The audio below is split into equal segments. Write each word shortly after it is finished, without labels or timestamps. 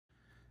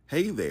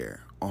Hey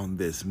there, on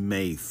this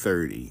May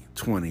 30,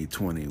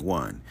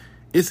 2021.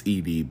 It's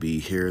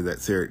EDB here,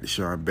 that's Eric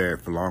Deshaun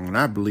Barrett for long, and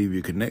I believe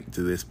you're connected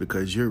to this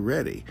because you're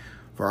ready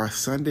for our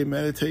Sunday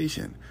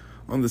meditation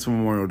on this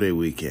Memorial Day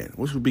weekend,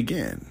 which will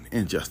begin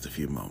in just a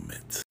few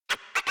moments.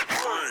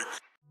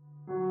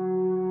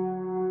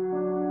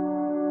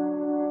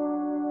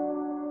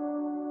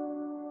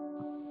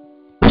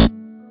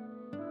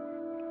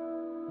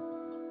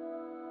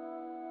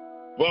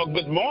 Well,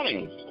 good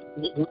morning.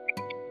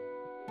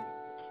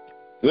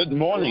 Good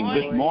morning.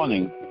 Good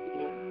morning.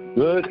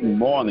 Good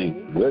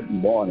morning. Good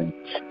morning.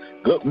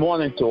 Good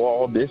morning to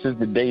all. This is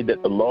the day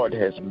that the Lord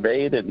has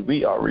made, and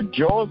we are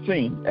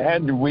rejoicing,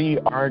 and we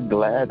are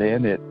glad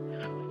in it.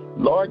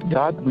 Lord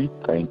God, we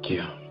thank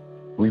you.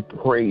 We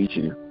praise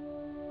you.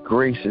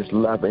 Gracious,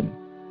 loving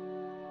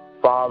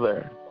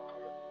Father,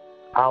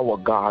 our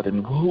God,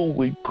 in whom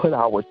we put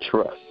our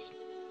trust.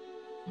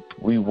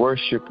 We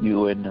worship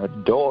you and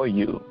adore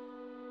you.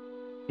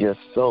 You're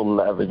so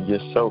loving.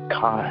 You're so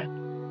kind.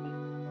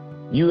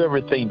 You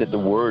everything that the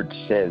Word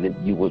said that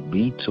you would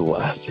be to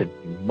us, and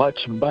much,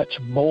 much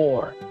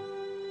more.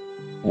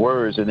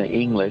 Words in the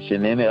English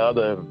and any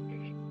other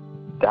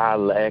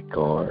dialect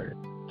or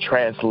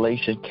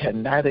translation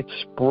cannot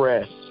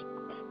express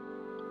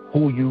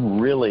who you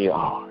really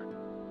are.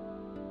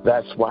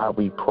 That's why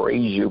we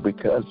praise you,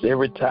 because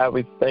every time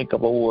we think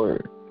of a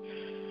word,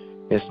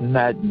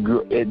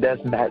 it does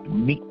not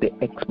meet the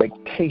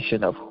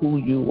expectation of who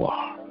you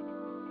are.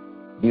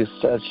 You're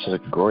such a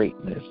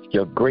greatness.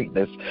 Your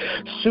greatness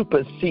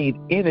supersedes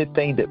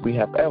anything that we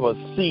have ever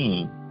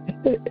seen,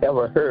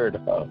 ever heard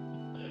of.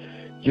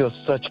 You're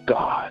such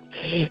God.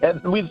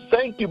 And we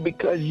thank you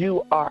because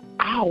you are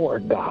our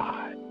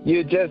God.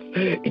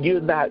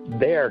 You're not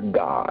their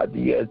God.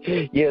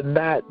 You're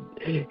not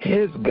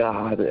his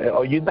God,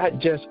 or you're not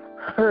just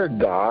her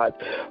God,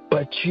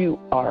 but you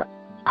are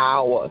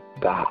our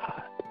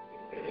God.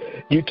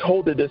 You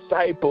told the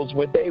disciples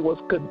when they was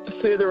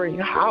considering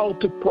how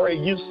to pray,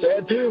 you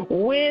said,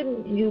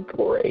 when you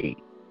pray,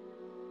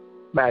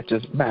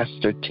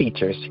 master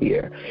teachers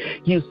here,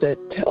 you said,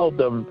 tell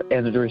them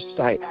and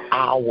recite,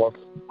 our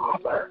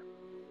Father.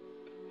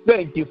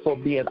 Thank you for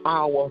being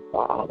our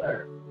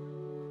Father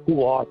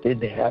who art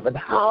in heaven.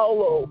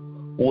 Hallowed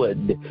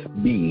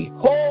be.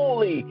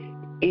 Holy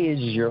is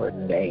your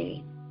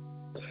name.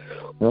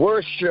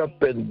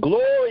 Worship and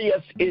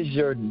glorious is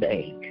your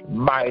name,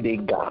 mighty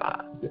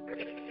God.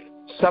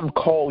 Some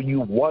call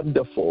you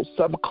wonderful.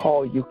 Some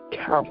call you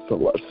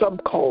counselor. Some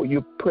call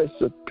you Prince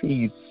of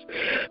Peace.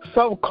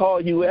 Some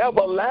call you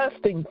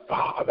everlasting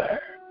Father.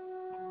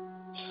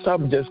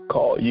 Some just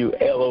call you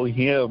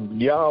Elohim,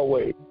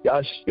 Yahweh,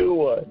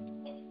 Yeshua,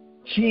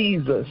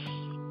 Jesus.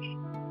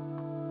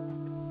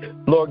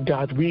 Lord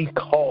God, we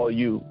call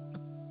you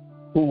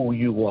who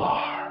you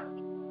are.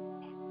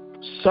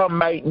 Some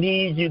might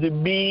need you to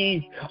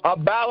be a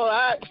battle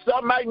axe.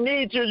 Some might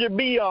need you to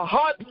be a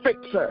heart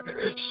fixer.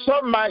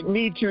 Some might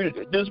need you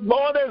this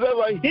morning as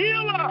a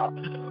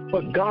healer.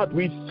 But God,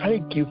 we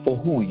thank you for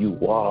who you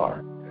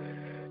are.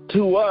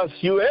 To us,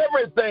 you're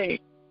everything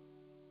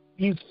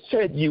you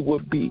said you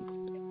would be.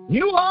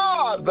 You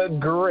are the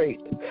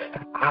great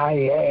I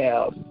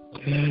am.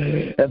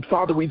 And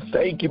Father, we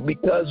thank you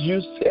because you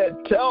said,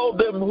 tell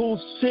them who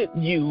sent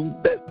you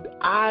that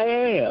I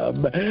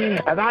am.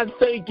 And I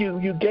thank you,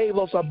 you gave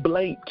us a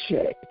blank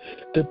check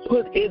to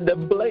put in the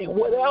blank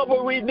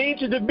whatever we need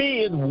you to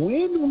be and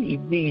when we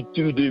need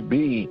you to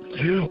be.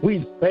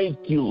 We thank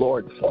you,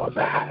 Lord, for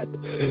that.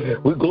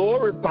 We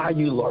glorify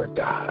you, Lord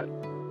God.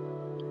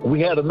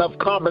 We had enough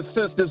common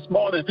sense this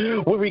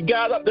morning when we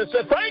got up and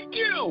said, thank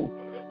you.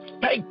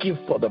 Thank you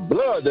for the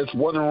blood that's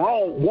running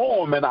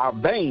warm in our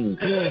veins.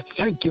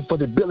 Thank you for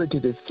the ability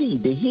to see,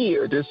 to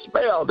hear, to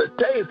smell, to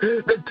taste,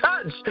 to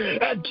touch,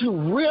 and to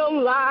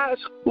realize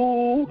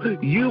who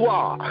you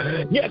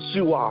are. Yes,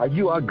 you are.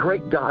 You are a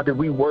great God, and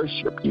we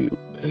worship you.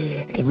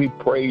 And we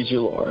praise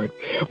you, Lord.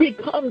 We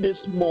come this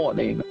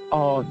morning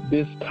on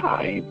this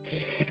time.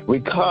 We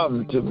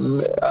come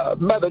to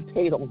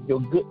meditate on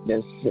your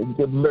goodness and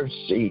your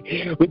mercy.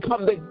 We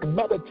come to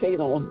meditate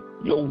on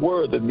your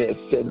worthiness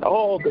and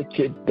all that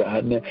you've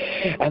done.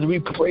 And we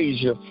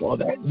praise you for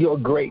that. You're a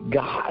great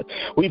God.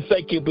 We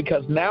thank you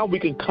because now we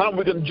can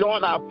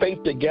join our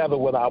faith together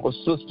with our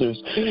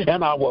sisters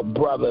and our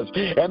brothers.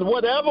 And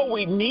whatever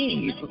we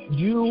need,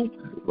 you,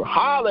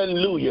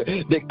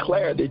 hallelujah,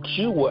 declare that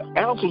you will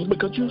answer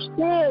because you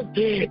said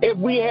if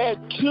we had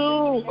 2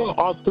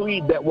 or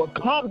 3 that will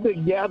come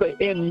together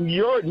in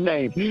your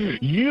name,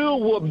 you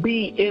will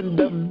be in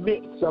the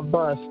midst of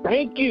us.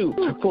 Thank you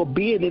for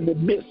being in the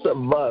midst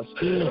of us.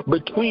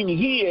 Between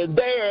here and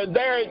there and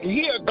there and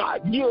here,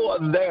 God, you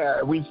are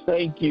there. We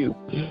thank you.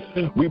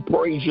 We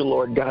praise you,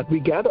 Lord God.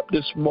 We got up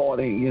this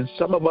morning and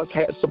some of us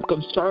had some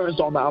concerns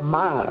on our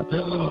mind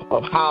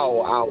of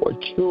how our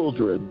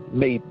children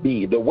may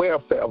be, the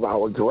welfare of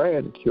our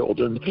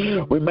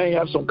grandchildren. We may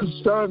have some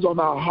concerns on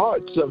our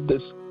hearts of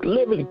this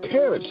living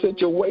current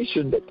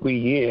situation that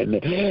we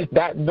in,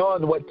 not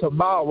knowing what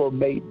tomorrow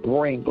may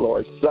bring,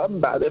 Lord.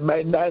 Somebody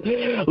may not,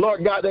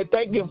 Lord God, they're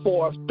thanking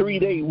for a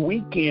 3-day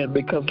weekend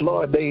because,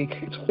 Lord, they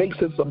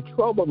facing some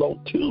trouble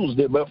on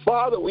Tuesday. But,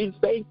 Father, we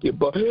thank you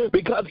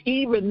because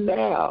even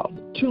now,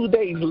 2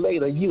 days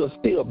later, you'll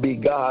still be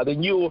God,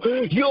 and you'll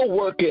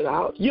work it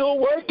out. You'll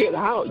work it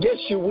out. Yes,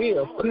 you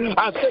will.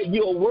 I said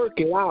you'll work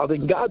it out.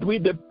 And, God, we're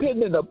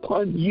dependent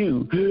upon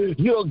you.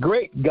 You're a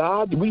great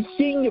God. We've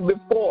seen you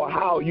before,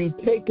 how you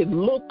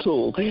taken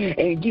little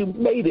and you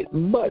made it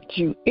much.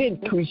 You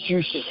increased,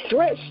 you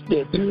stretched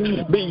it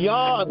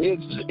beyond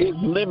its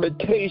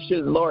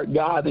limitation, Lord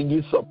God, and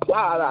you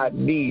supplied our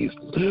needs.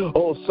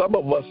 Oh, some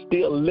of us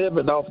still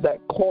living off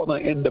that corner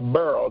in the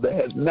barrel that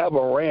has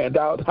never ran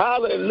out.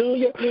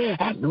 Hallelujah.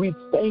 And we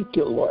thank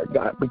you, Lord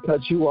God,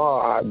 because you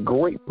are our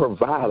great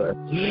provider.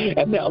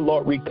 And now,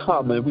 Lord, we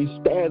come and we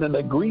stand in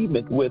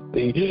agreement with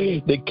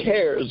the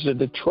cares and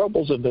the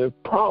troubles and the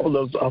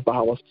problems of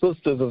our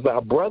sisters and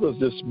our brothers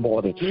this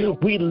morning.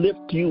 We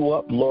lift you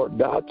up, Lord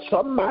God.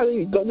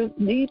 Somebody is going to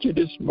need you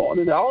this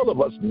morning. All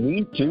of us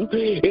need you.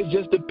 It's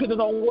just depending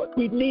on what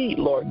we need,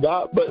 Lord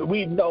God. But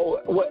we know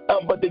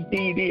whatever the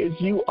need is,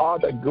 you are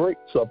the great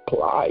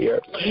supplier.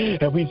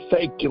 And we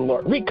thank you,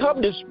 Lord. We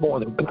come this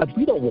morning, God,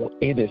 we don't want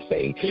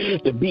anything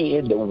to be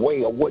in the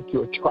way of what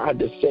you're trying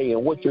to say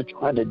and what you're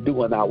trying to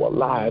do in our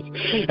lives.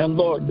 And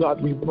Lord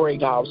God, we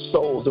bring our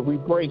souls and we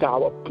bring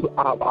ourselves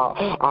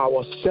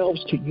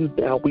to you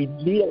now. We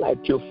kneel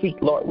at your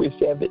feet, Lord. We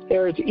say if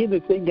there is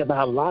anything in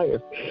our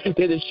life that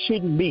it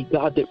shouldn't be,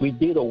 God, that we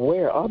did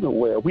aware or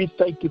unaware, we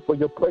thank you for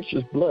your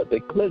precious blood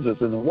that cleanses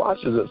and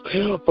washes us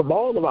from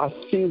all of our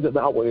sins and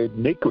our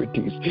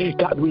iniquities.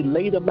 God, we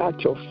lay them at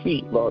your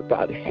feet, Lord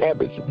God,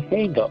 habits and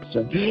hang-ups.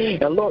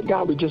 And Lord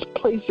God, we just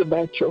place them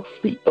at your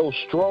feet, those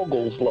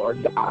struggles,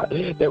 Lord God,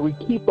 that we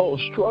keep on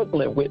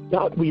struggling with.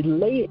 God, we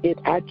lay it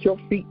at your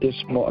feet this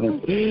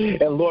morning.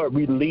 And Lord,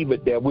 we leave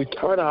it there. We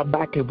turn our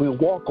back and we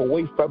walk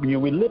away from you.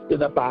 We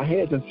lifted up our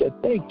heads and said,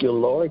 thank you,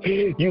 Lord.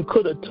 You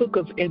could have took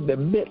us in the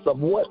midst of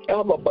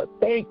whatever, but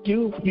thank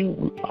you.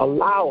 You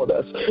allowed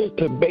us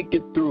to make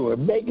it through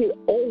and make it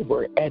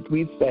over, and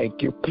we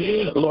thank you.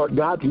 Lord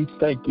God, we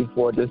thank you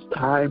for this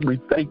time. We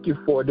thank you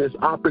for this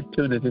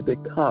opportunity to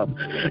come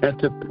and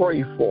to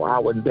pray for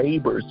our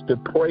neighbors, to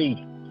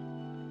pray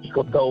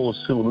for those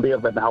who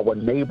live in our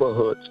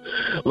neighborhoods.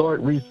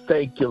 Lord, we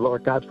thank you,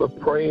 Lord God, for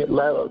praying,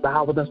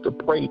 allowing us to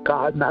pray,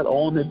 God, not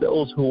only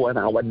those who are in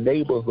our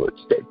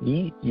neighborhoods that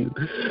need you.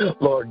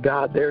 Lord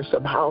God, there's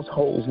some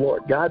households,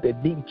 Lord God,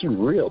 that need you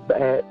real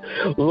bad.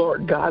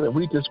 Lord God, and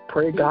we just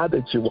pray, God,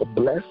 that you will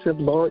bless them,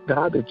 Lord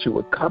God, that you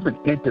will come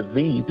and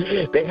intervene.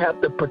 They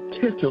have the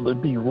potential to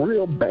be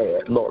real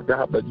bad, Lord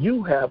God, but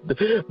you have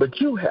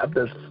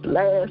the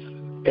last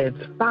and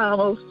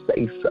final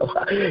say so.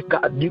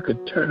 God, you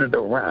could turn it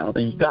around.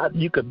 And God,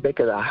 you could make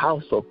it a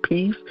house of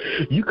peace.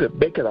 You could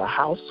make it a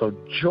house of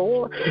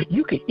joy.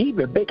 You could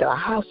even make it a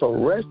house of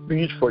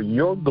refuge for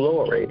your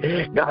glory.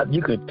 God,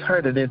 you could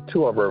turn it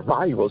into a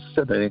revival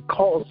center and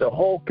cause the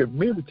whole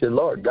community,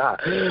 Lord God,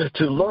 to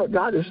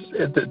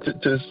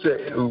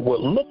say,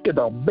 well, look in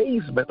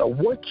amazement of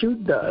what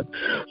you've done.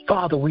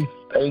 Father, we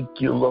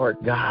thank you, Lord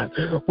God.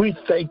 We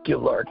thank you,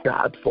 Lord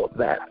God, for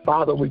that.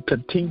 Father, we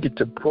continue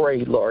to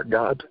pray, Lord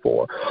God,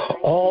 for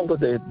all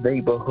of the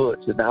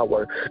neighborhoods and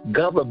our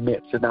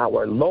governments and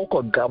our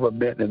local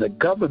government and the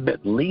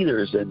government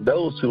leaders and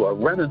those who are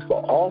running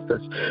for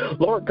office.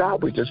 Lord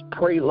God, we just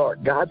pray,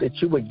 Lord God, that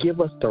you would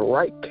give us the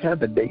right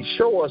candidate.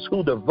 Show us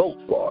who to vote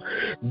for.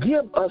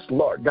 Give us,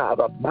 Lord God,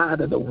 a mind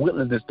and a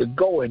willingness to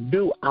go and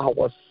do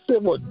our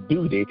civil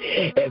duty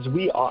as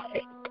we are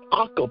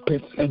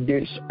occupants in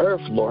this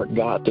earth, Lord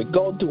God, to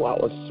go do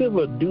our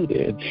civil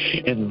duty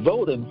and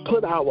vote and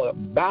put our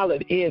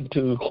ballot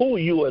into who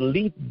you will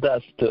lead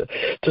us to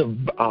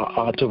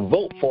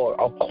vote for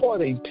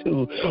according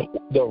to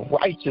the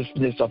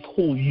righteousness of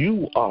who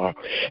you are.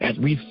 And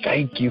we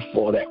thank you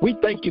for that. We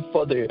thank you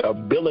for the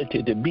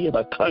ability to be in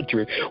a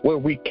country where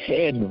we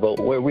can vote,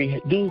 where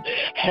we do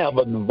have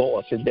a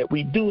voice, and that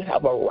we do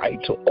have a right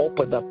to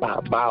open up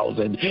our mouths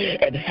and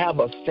have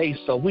a say.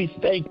 So we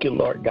thank you,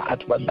 Lord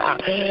God, for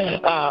not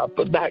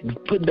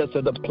putting us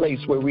in a place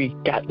where we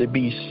got to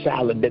be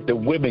silent, that the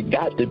women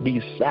got to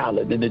be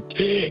silent, and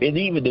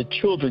even the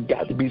children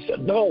got to be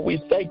silent. No, we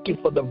thank you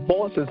for the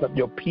voices of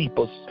your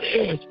people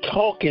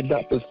talking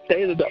up and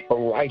standing up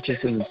for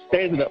righteousness and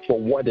standing up for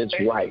what is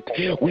right.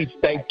 We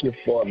thank you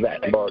for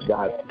that, Lord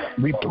God.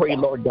 We pray,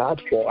 Lord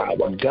God, for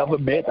our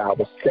government, our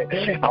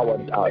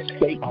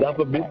state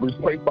government. We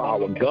pray for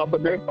our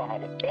governor.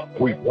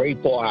 We pray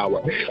for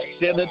our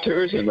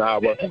senators and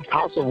our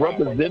House of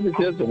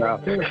Representatives and our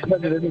President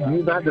of the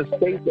United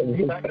States and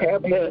his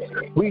cabinet.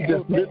 We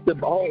just lift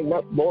them all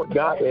up, Lord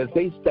God, as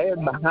they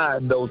stand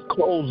behind those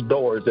closed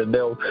doors and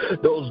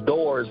those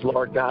doors,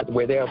 Lord God,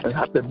 where they'll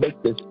have to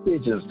make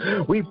decisions.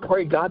 We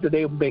pray, God, that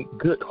they'll make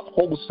good,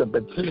 wholesome,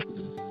 and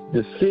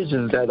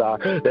decisions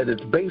that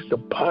is based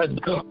upon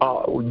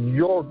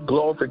your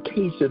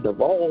glorification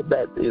of all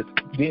that is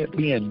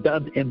being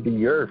done in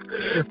the earth.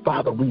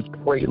 Father, we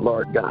pray,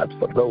 Lord God,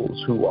 for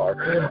those who are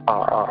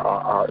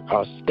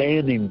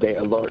standing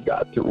there, Lord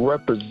God, to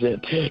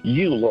represent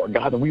you, Lord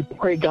God. And we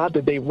pray, God,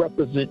 that they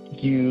represent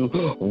you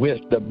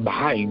with the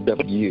mind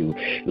of you.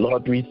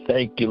 Lord, we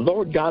thank you.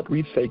 Lord God,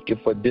 we thank you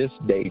for this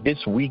day,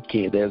 this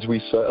weekend, as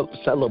we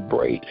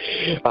celebrate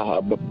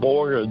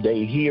Memorial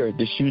Day here in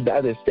the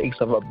United States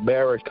of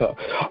America,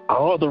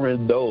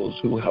 honoring those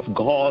who have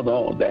gone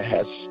on, that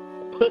has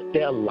put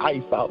their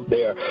life out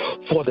there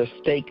for the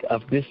sake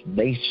of this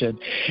nation.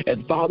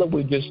 And Father,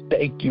 we just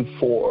thank you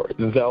for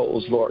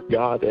those, Lord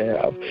God, that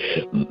have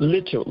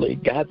literally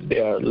got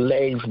their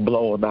legs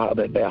blown out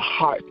and their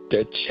heart,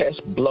 their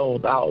chest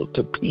blown out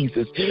to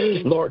pieces,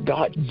 Lord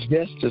God,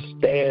 just to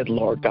stand,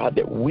 Lord God,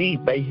 that we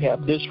may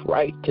have this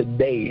right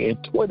today in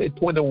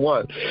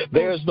 2021.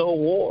 There's no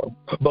war,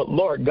 but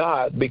Lord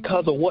God,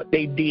 because of what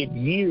they did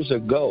years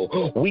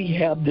ago, we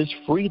have this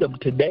freedom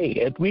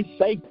today, and we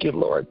thank you,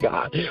 Lord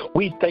God.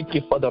 We thank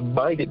you for the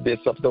mightiness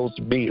of those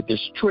men, the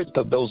strength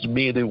of those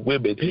men and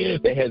women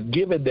that has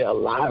given their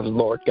lives,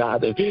 Lord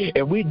God.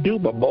 And we do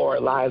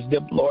memorialize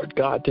them, Lord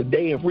God,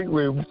 today, and we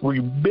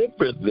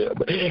remember them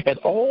and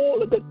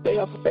all of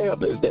their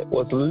families that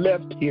was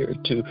left here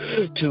to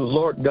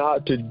Lord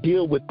God, to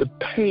deal with the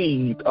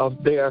pain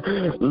of their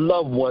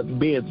loved one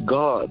being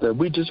gone. And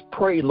we just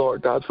pray,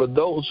 Lord God, for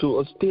those who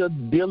are still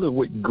dealing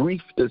with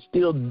grief, that's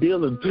still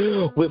dealing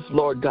with,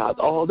 Lord God,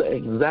 all the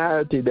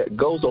anxiety that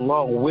goes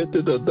along with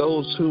it, or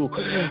those who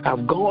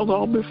have gone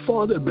on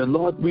before them. And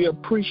Lord, we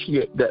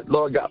appreciate that,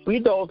 Lord God. We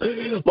know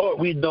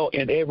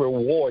in every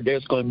war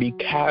there's going to be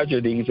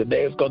casualties and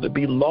there's going to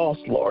be loss,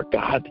 Lord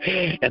God.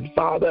 And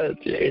Father,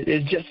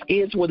 it just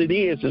is what it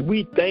is. And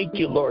we thank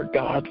you, Lord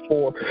God,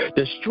 for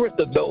the strength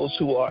of those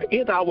who are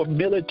in our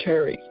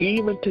military,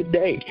 even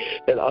today,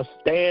 that are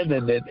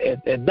standing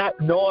and not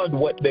knowing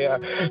what their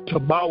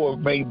tomorrow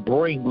may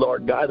bring,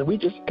 Lord God. And we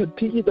just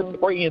continue to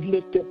pray and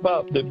lift them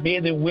up, the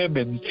men and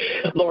women,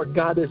 Lord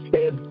God, that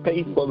stand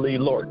faithfully,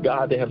 Lord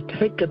God, they have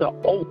taken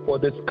an oath for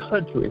this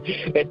country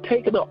and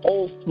taken an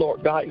oath,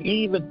 Lord God,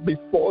 even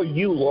before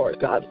you, Lord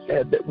God,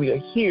 said that we are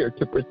here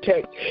to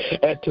protect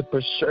and to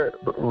protect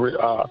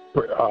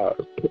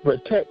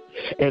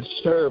and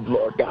serve,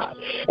 Lord God.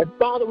 And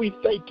Father, we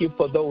thank you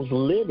for those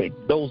living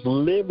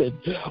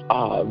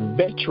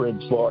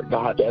veterans, Lord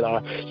God, that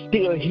are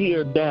still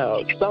here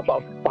now. Some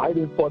are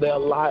fighting for their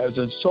lives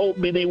in so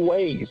many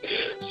ways.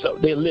 So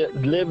they're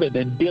living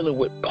and dealing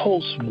with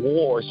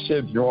post-war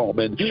syndrome,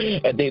 and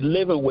they're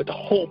living with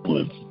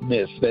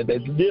hopelessness, and they're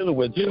dealing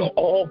with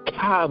all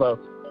kind of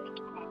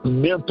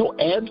mental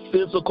and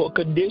physical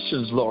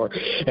conditions, Lord.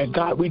 And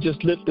God, we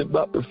just lift them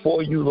up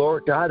before you,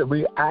 Lord God, and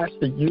we're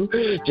asking you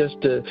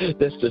just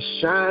to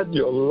shine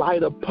your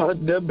light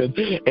upon them,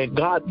 and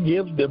God,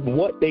 give them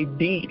what they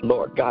need,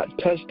 Lord God.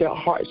 Touch their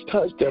hearts,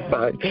 touch their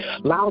minds,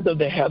 allow them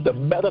to have the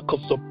medical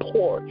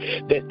support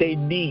that they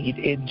need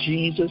in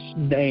Jesus'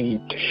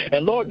 name.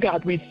 And Lord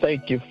God, we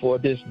thank you for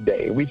this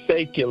day. We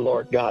thank you,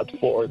 Lord God,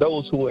 for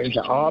those who are in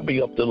the army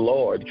of the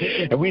Lord.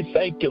 And we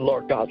thank you,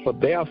 Lord God, for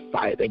their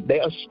fighting,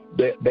 their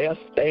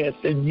stance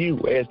in you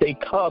as they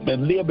come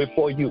and live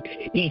before you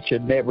each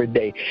and every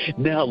day.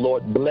 Now,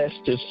 Lord, bless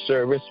this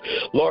service.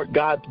 Lord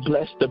God,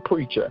 bless the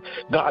preacher.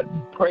 God,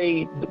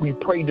 we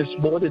pray this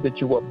morning that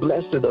you will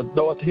bless and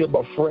anoint him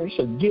afresh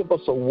and give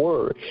us a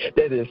word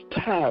that is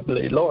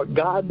timely, Lord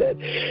God,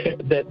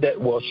 that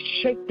will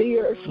shake the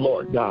earth,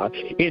 Lord God,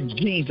 in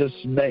Jesus'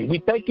 name. We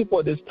thank you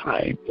for this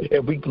time,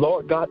 and we,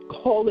 Lord God,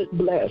 call it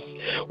blessed.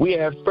 We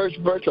have first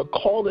virtue,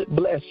 call it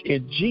blessed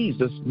in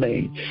Jesus'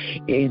 name.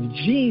 In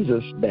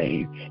Jesus'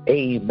 name,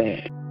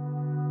 amen.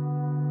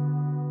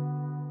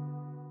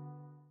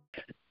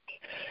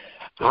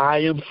 I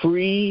am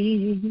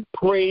free,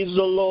 praise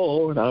the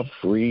Lord, I'm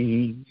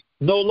free,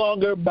 no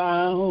longer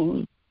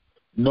bound,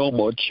 no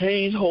more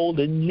chains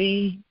holding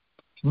me,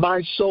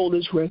 my soul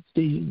is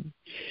resting,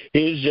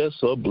 it's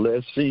just a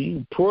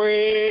blessing,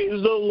 praise the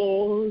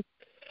Lord,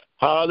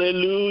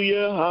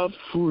 hallelujah, I'm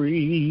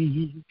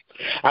free.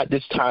 At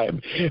this time,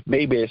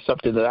 maybe it's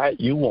something that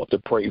you want to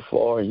pray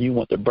for and you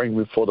want to bring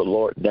before the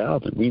Lord now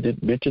that we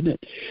didn't mention it.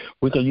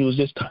 We can use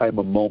this time,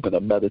 a moment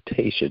of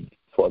meditation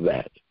for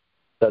that.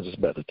 Let us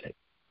meditate.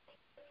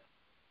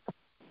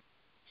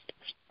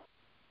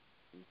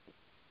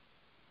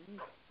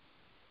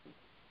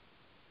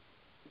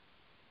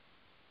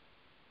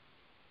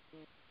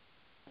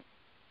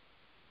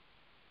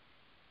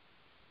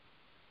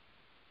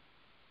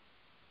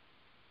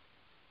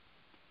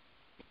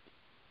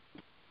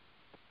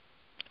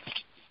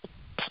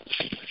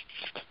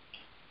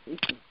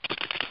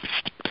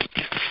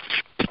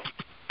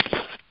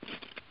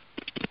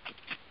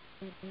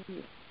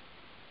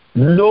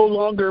 No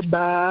longer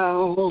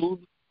bound,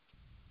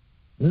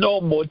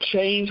 no more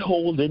chains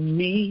holding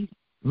me.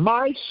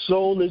 My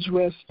soul is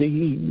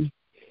resting.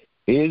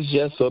 It's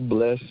just a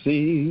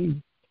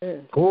blessing.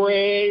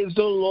 Praise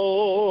the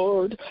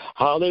Lord.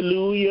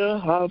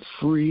 Hallelujah, I'm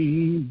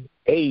free.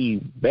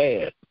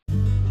 Amen.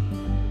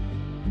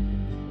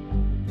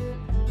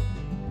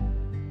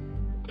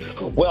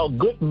 Well,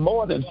 good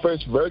morning,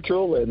 First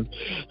Virtual, and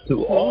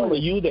to all of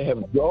you that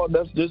have joined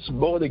us this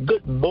morning,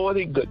 good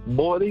morning, good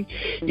morning.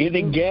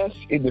 Any guests,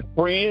 any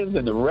friends,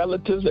 and the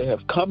relatives that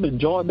have come and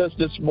joined us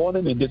this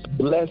morning in this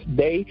blessed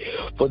day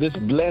for this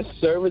blessed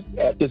service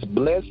at this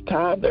blessed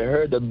time that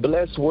heard the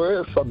blessed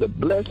word from the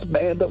blessed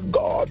man of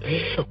God.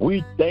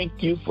 We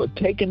thank you for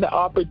taking the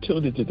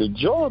opportunity to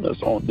join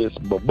us on this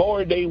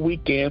Memorial Day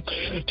weekend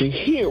to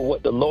hear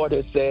what the Lord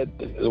has said,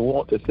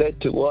 want to say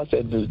to us,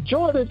 and to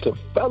join into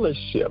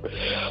fellowship.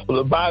 Well,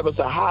 the Bible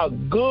says how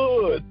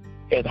good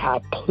and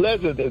how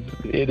pleasant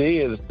it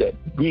is that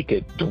we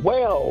can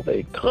dwell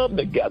and come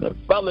together,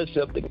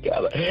 fellowship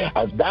together.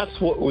 And that's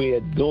what we are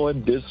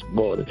doing this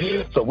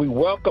morning. So we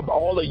welcome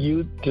all of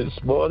you this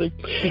morning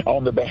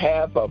on the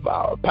behalf of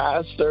our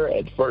pastor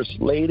and First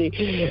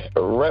Lady,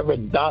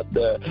 Reverend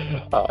Dr.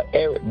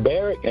 Eric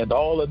Barrett, and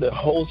all of the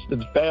hosts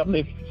and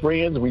family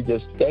friends. We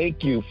just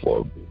thank you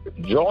for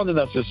joining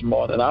us this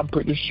morning. I'm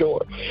pretty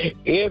sure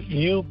if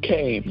you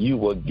came, you're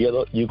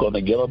going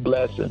to get a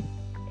blessing.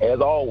 As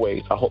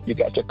always, I hope you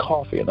got your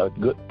coffee in a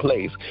good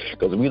place,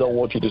 because we don't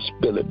want you to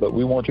spill it, but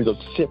we want you to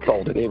sip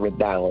on it every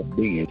now and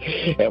then.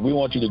 And we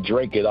want you to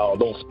drink it all.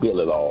 Don't spill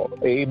it all.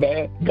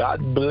 Amen.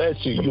 God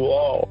bless you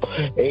all.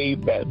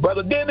 Amen.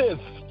 Brother Dennis.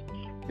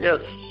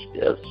 Yes,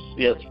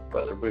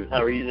 Brother Bruce.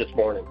 How are you this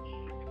morning?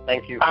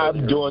 Thank you.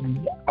 I'm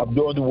doing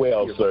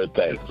well, sir.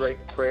 Thanks. Great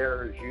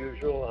prayer as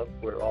usual.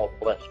 We're all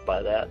blessed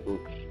by that, and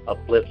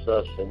uplifts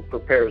us and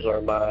prepares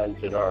our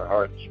minds and our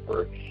hearts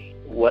for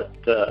what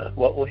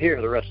we'll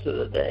hear the rest of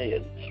the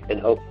day, and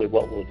hopefully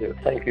what we'll do.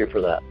 Thank you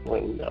for that.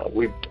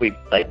 We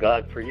thank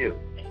God for you.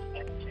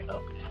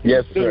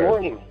 Yes, sir. Good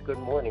morning. Good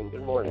morning.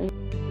 Good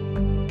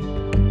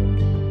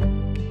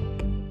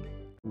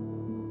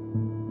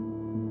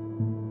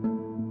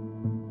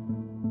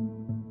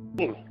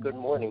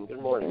morning.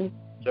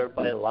 Is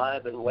everybody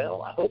alive and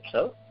well? I hope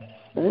so.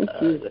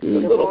 It's a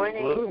little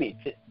gloomy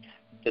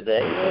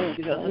today.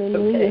 That's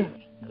okay.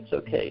 That's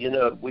okay.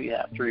 We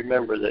have to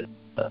remember that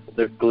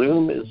the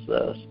gloom is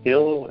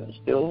still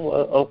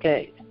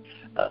okay.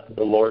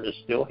 The Lord is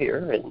still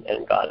here, and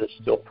God is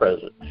still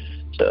present.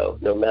 So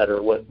no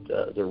matter what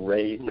the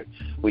rain,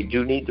 we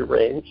do need the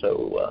rain,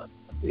 so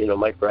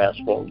my grass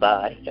won't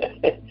die,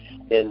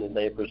 and the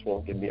neighbors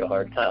won't give me a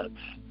hard time.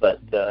 But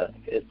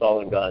it's all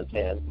in God's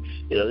hand.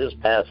 This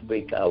past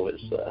week I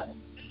was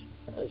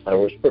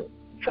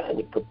trying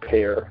to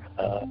prepare.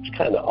 It's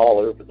kind of all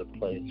over the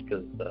place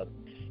because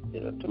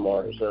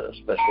tomorrow's a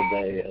special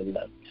day and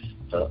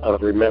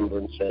of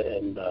remembrance,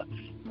 and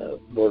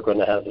we're going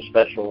to have a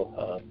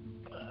special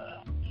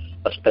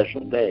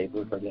day.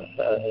 We're going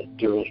to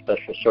do a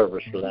special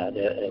service for that,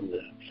 and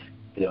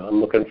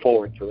I'm looking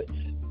forward to it.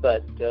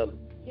 But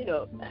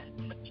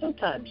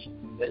sometimes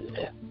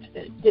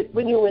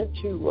when you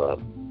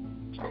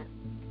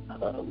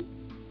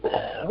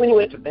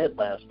went to bed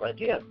last night,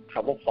 did you have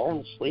trouble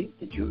falling asleep?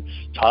 Did you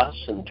toss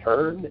and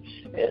turn?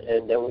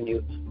 And then when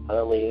you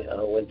finally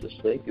went to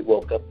sleep, you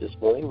woke up this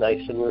morning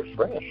nice and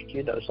refreshed.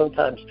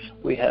 Sometimes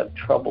we have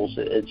troubles,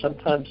 and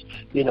sometimes,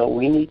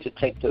 we need to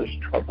take those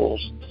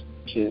troubles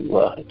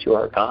to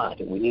our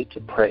God, and we need to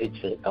pray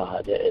to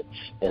God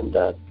and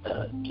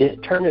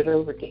turn it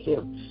over to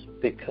Him,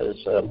 because,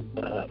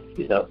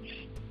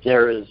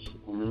 there is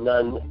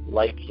none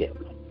like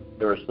Him.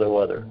 There is no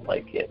other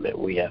like Him, and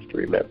we have to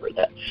remember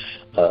that.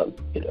 And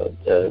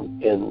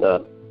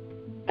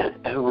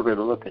we're going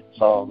to look at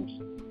Psalms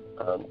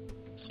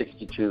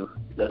 62,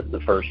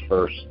 the first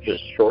verse,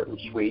 just short and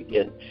sweet,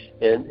 and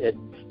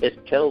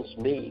it tells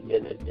me,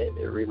 and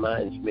it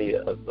reminds me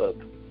of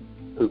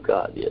who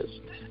God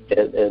is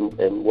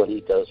and what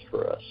He does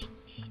for us,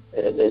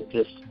 and it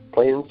just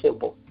plain and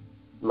simple.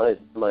 My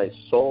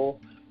soul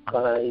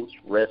finds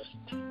rest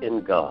in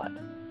God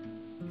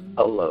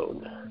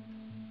alone.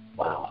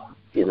 Wow.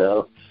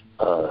 And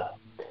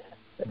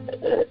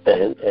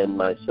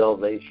my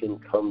salvation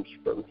comes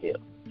from Him.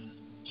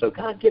 So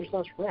God gives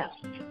us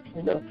rest.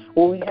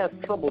 When we have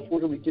troubles,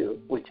 what do?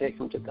 We take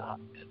them to God.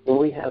 When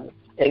we have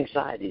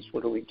anxieties,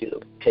 what do?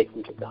 Take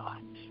them to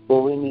God.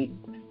 When we need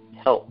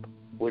help,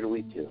 what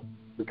do?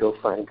 We go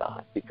find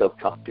God. We go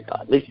talk to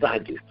God. At least I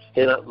do.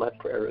 My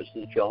prayer is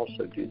that you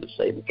also do the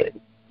same thing.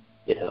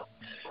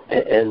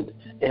 And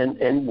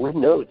we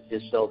know that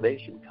His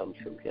salvation comes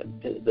from Him.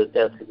 The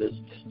death of His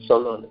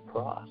Son on the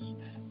cross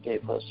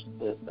gave us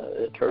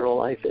eternal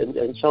life and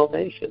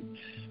salvation.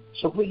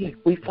 So we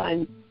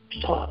find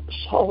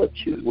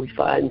solitude. We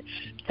find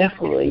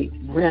definitely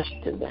rest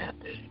in that.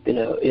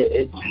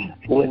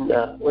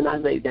 When I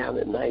lay down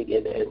at night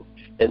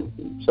and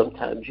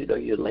sometimes you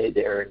lay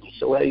there and you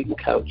say, well, you can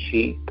count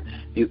sheep,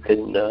 you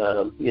can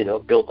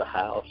build a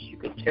house, you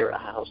can tear a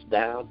house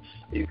down,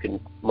 you can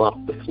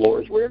mop the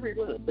floors, whatever you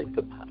want to think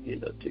about,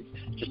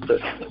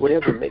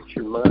 whatever makes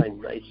your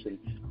mind nicely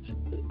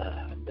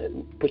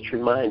and puts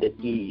your mind at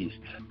ease.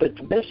 But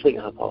the best thing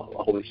I've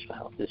always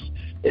found is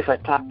if I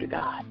talk to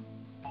God,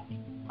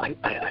 I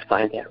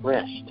find that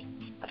rest.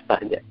 I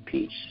find that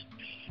peace.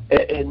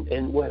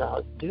 And what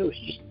I'll do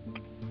is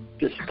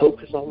just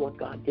focus on what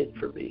God did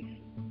for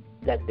me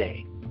that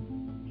day.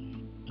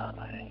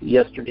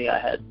 Yesterday I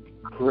had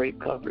a great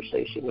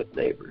conversation with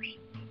neighbors,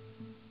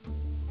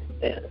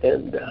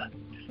 and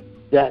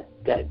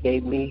that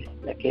gave me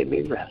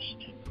rest.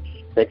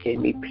 That gave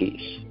me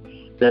peace.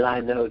 That I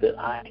know that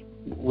I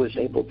was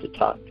able to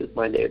talk to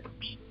my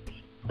neighbors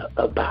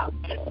about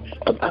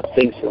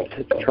things that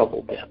have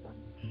troubled them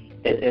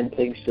and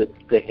things that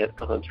they have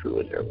gone through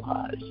in their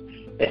lives,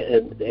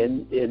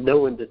 and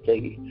knowing that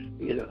they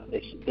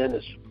said,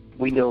 Dennis,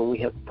 we know we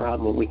have a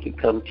problem and we can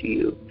come to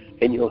you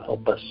and you'll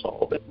help us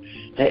solve it.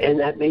 And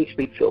that makes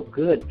me feel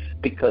good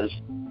because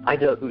I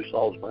know who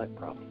solves my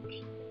problems.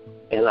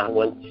 And I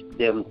want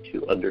them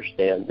to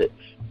understand that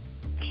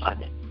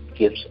God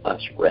gives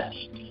us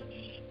rest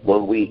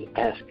when we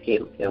ask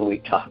Him and we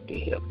talk to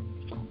Him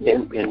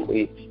and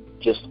we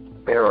just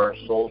bare our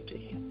soul to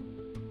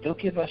Him. He'll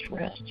give us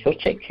rest. He'll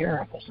take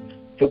care of us.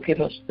 He'll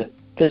give us the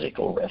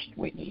physical rest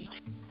we need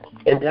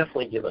and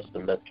definitely give us the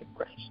mental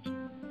rest.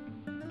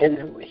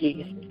 And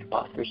He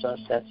offers us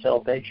that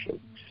salvation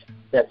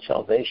that,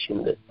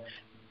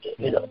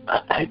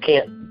 I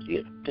can't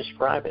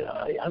describe it.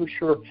 I'm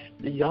sure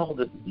that y'all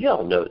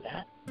know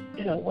that.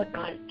 What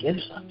God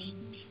gives us.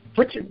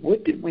 What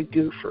did we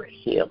do for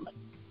Him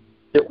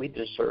that we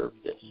deserve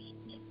this?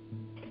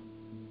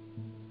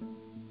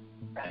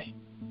 Right?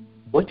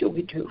 What did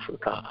we do for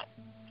God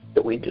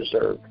that we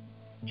deserve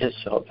His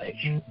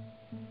salvation?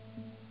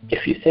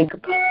 If you think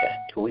about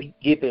that, do we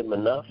give Him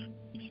enough?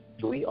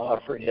 Do we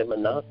offer Him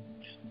enough?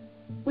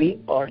 We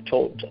are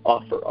told to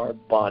offer our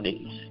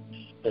bodies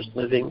as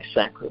living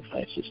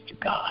sacrifices to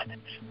God,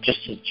 just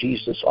as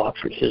Jesus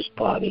offered His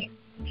body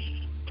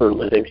for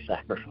living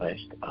sacrifice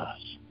to us.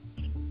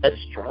 That's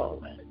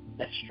strong.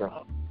 That's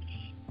strong.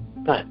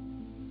 But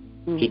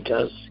He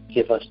does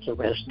give us the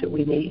rest that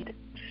we need.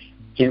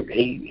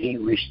 He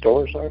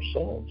restores our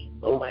souls.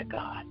 Oh my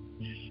God.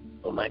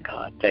 Oh my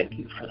God. Thank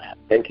you for that.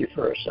 Thank you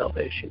for our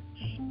salvation.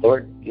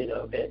 Lord,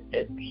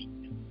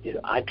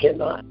 I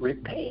cannot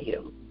repay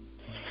Him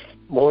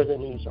more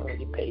than He's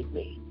already paid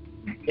me.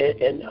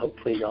 And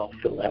hopefully y'all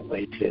feel that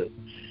way too.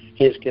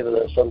 He has given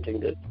us something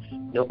that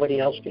nobody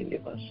else can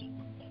give us.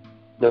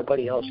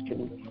 Nobody else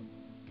can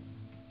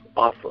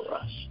offer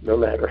us, no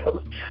matter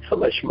how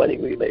much money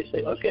we may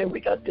say, okay, we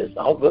got this,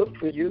 I'll vote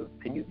for you.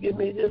 Can you give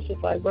me this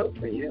if I vote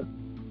for you?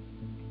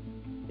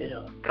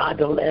 God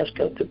don't ask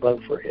us to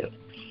vote for Him.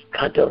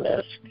 God don't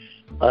ask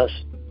us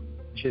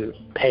to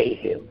pay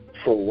Him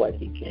for what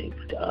He gave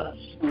to us.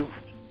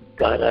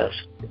 God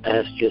asks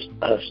just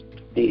us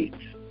to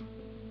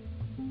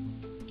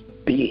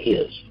be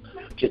His,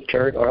 to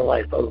turn our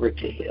life over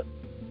to Him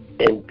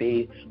and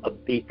be a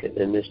beacon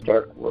in this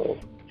dark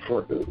world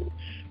for who?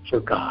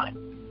 For God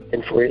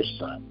and for His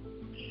Son.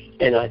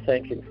 And I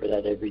thank Him for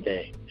that every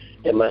day.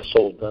 And my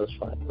soul does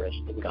find rest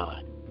in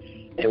God.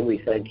 And we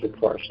thank Him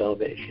for our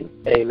salvation.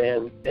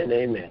 Amen and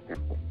amen.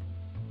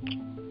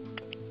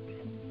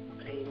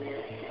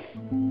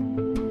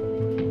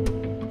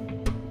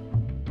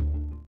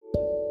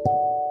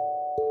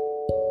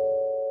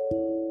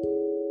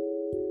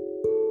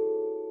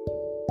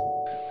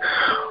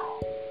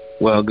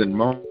 Well, good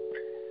morning.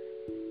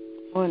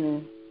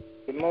 Morning.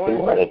 Good morning.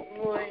 Good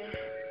morning.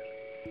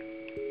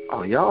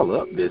 Oh, y'all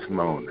up this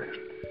morning.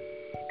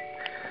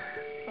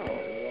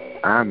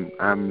 I'm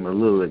a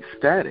little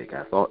ecstatic.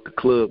 I thought the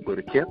club would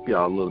have kept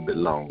y'all a little bit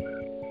longer.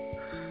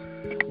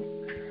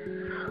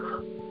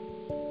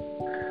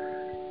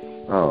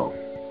 Oh,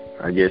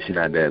 I guess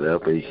you're not that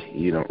up, or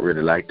you don't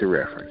really like the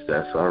reference.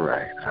 That's all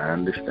right. I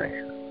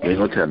understand. You ain't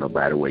gonna tell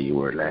nobody where you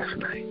were last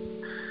night.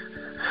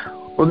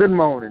 Well, good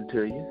morning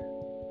to you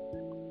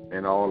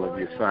and all of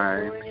your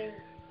fine.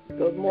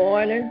 Good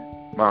morning.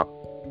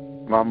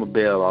 Mama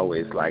Bell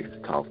always likes to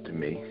talk to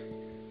me.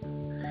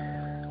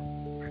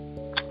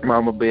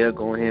 Mama Bell,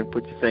 go ahead and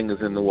put your fingers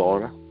in the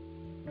water.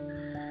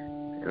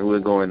 And we're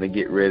going to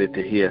get ready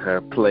to hear her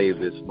play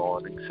this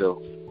morning.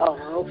 So,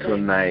 okay. So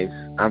nice.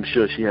 I'm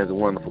sure she has a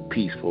wonderful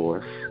piece for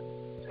us.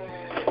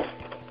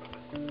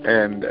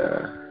 And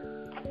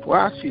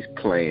while she's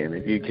playing,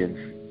 if you can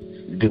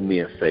do me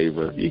a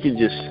favor, if you can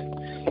just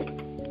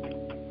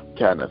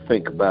kind of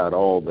think about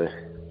all the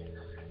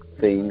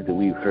things that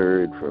we've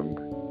heard from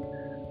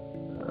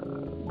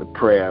the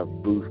prayer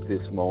booth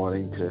this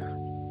morning to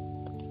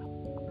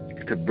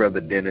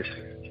Brother Dennis,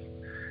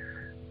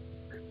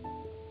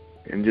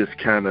 and just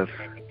kind of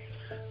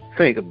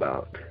think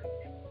about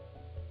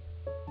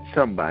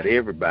somebody,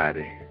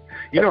 everybody.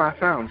 I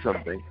found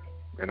something,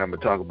 and I'm going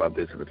to talk about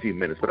this in a few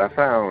minutes, but I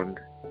found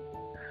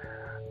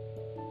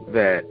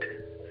that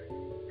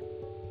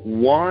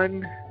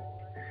 1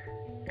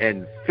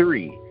 and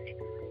 3,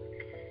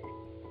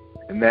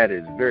 and that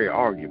is very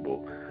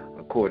arguable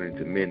according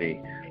to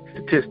many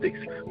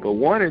statistics, but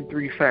 1 in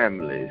 3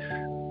 families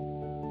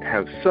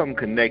have some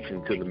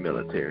connection to the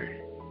military.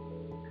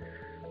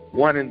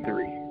 1 in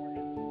 3.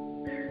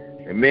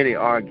 And many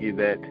argue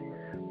that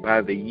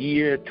by the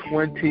year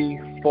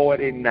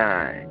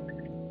 2049,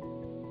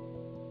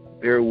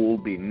 there will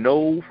be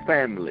no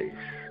families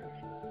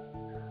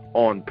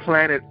on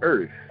planet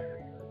Earth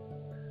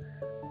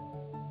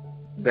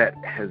that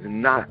has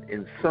not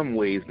in some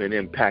ways been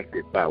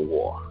impacted by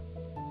war.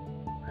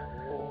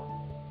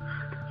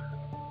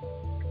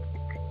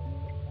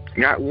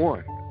 Not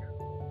one.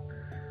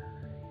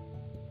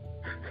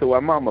 So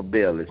while Mama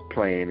Bell is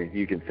playing, if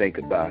you can think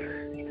about it,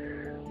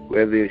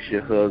 whether it's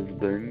your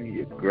husband,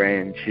 your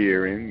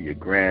grandchildren, your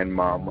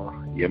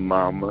grandmama, your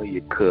mama,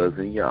 your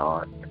cousin, your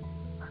aunt,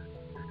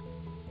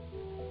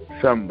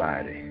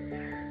 somebody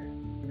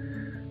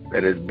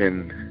that has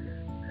been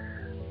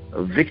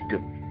a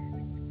victim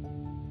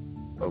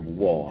of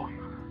war,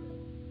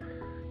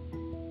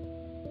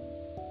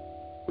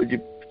 would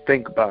you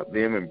think about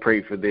them and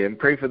pray for them?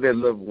 Pray for their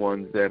loved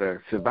ones that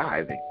are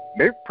surviving.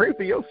 Maybe pray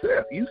for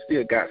yourself. You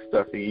still got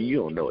stuff in you. You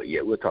don't know it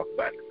yet. We'll talk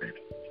about it in a minute.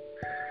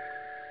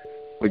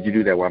 Would you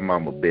do that while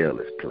Mama Bell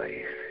is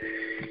playing?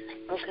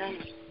 Okay.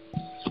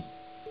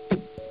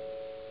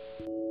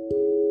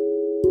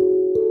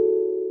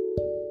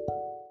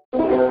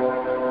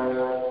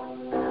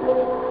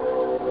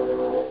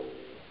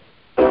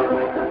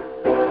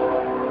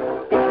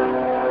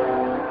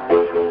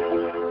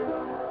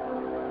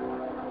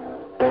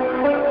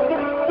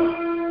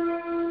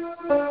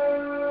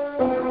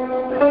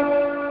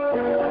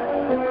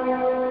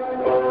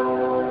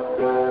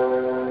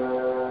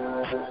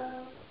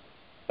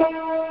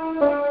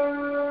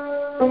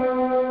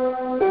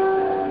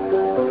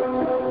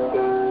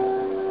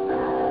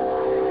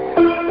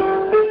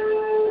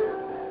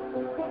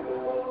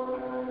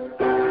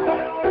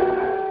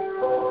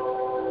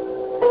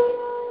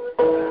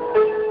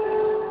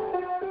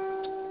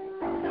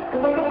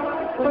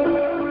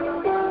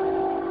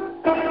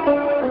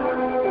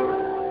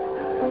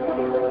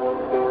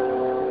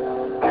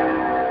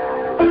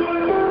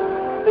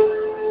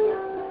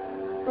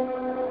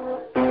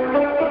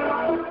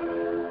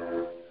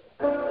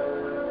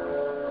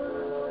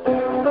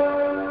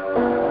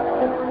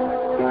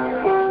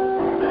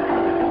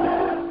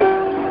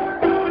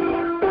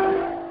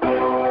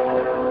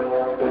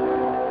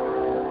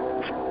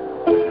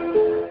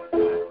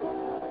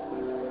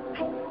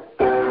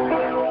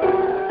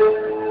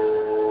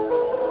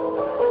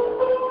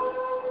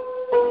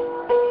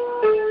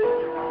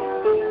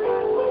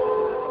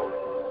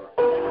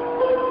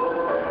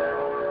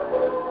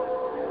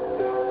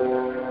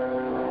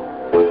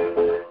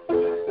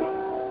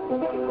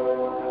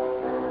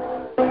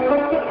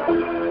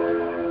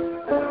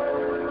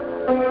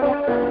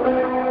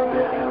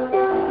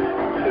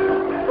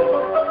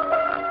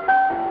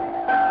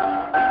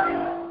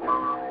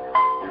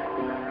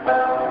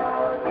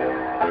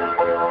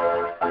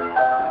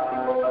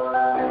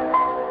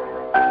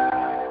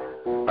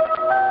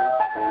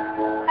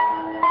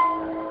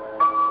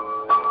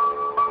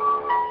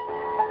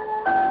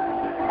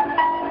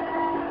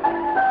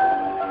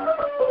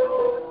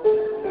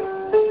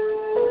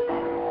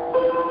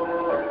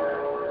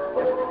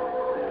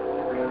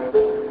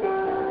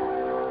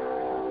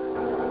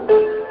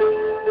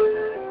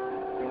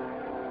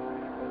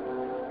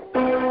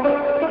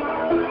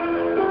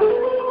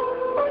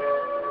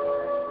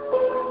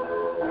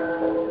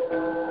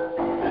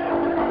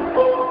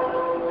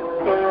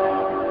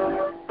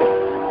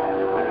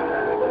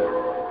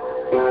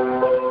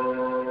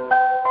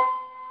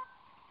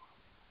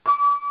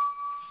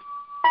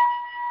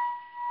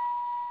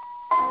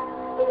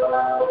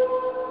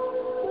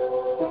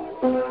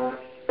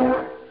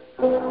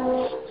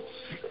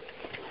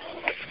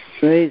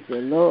 Praise the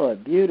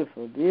Lord.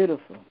 Beautiful,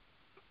 beautiful.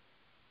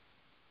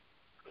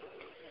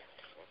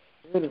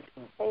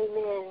 Beautiful.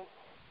 Amen.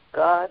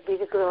 God be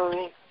the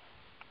glory.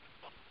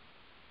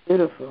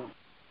 Beautiful.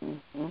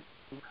 Mm-hmm.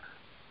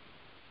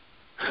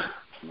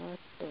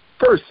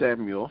 1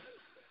 Samuel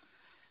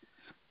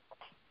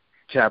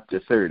chapter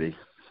 30,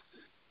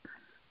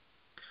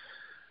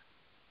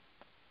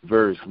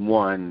 verse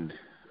 1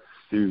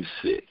 through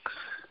 6.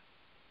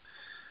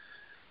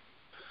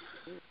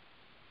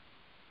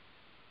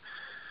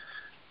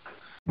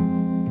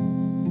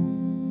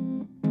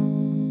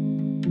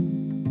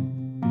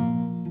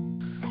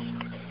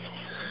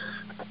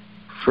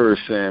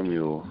 First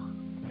Samuel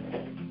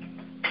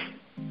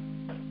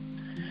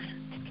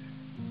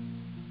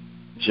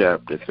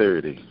chapter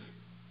 30,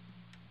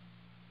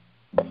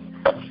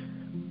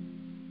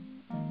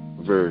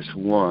 verse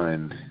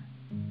 1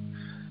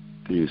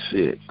 through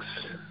 6.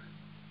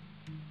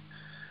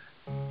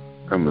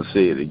 I'm going to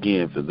say it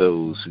again for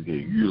those who get,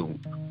 you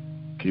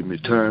don't give me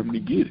time to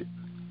get it.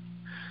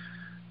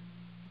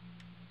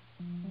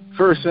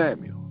 1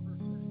 Samuel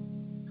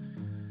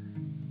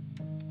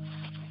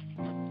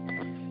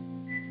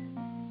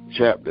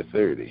chapter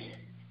 30,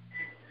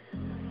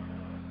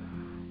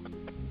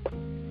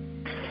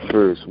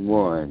 verse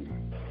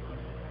 1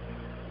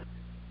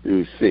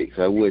 through 6.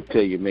 I would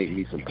tell you make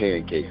me some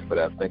pancakes, but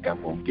I think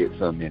I'm going to get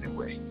some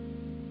anyway.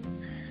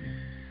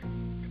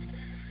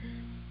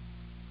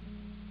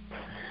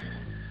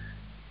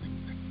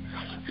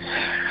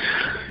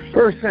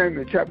 First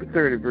Samuel chapter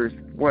 30, verse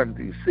 1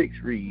 through 6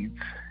 reads,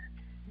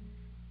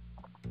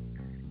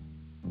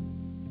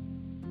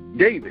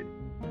 David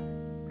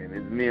and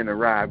and his men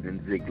arrived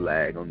in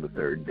Ziklag on the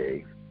third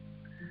day.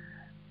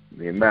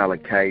 The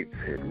Amalekites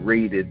had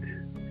raided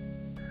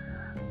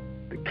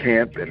the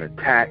camp and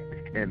attacked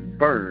and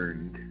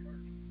burned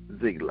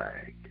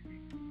Ziklag.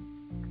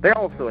 They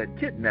also had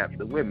kidnapped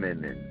the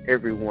women and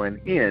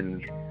everyone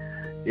in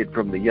it,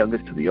 from the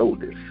youngest to the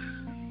oldest.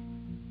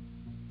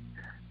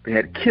 They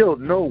had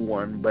killed no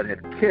one, but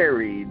had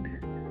carried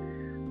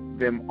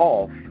them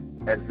off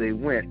as they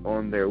went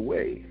on their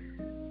way.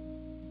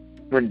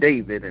 When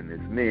David and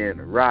his men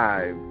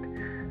arrived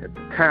at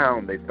the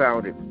town, they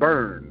found it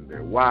burned.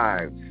 Their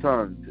wives,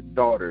 sons, and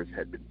daughters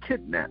had been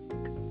kidnapped.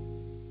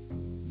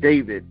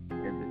 David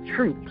and the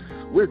troops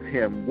with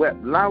him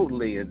wept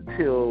loudly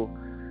until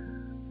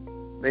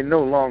they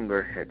no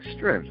longer had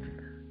strength.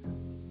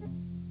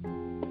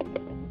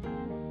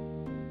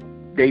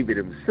 David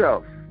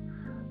himself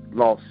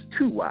lost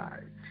 2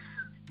 wives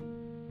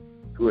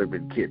who had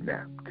been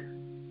kidnapped.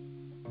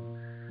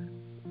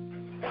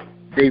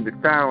 David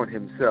found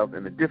himself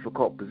in a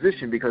difficult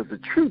position because the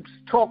troops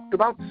talked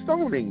about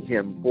stoning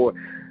him, for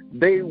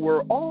they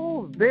were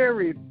all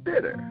very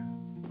bitter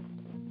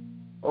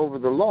over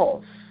the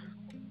loss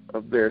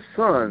of their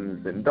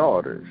sons and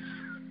daughters.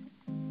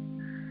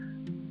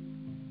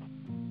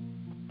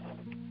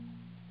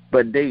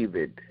 But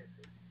David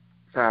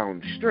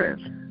found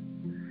strength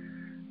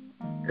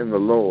in the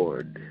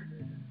Lord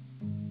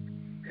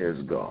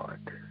his God.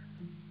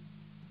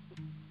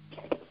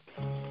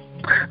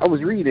 I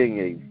was reading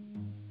a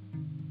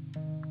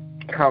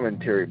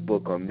commentary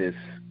book on this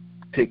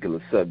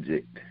particular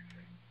subject,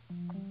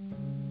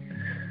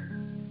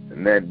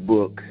 and that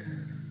book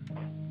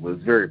was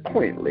very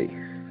pointedly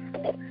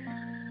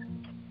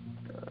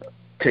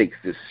takes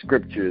the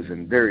scriptures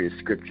and various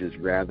scriptures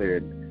rather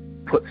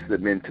and puts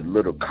them into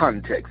little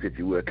context, if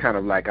you will, kind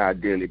of like our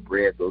daily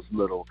bread, those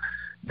little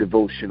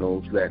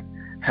devotionals that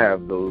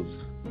have those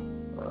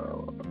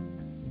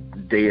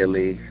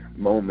daily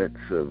moments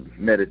of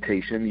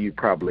meditation. You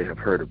probably have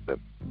heard of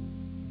them.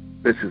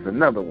 This is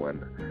another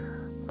one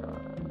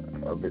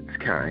of its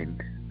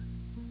kind.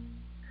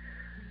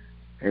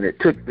 And it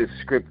took this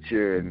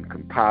scripture and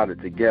compiled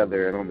it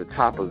together, and on the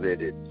top of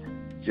it, it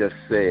just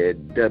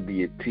said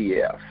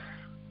WTF.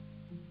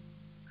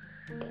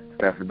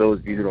 Now, for those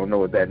of you who don't know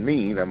what that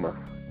means, I'm going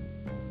to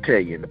tell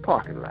you in the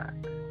parking lot.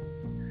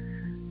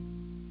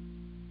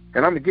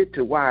 And I'm going to get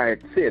to why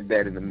it said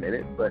that in a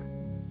minute, but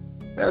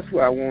that's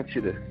why I want you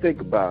to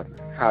think about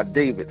how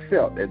David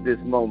felt at this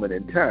moment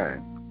in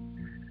time.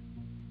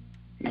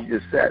 He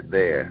just sat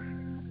there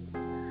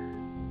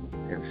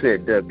and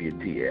said,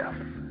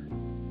 WTF.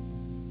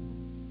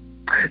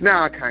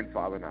 Now, our kind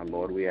Father and our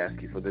Lord, we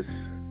ask you for this,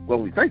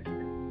 we thank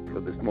you for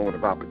this moment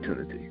of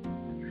opportunity.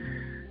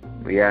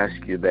 We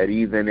ask you that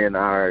even in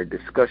our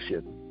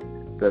discussion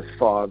thus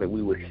far, that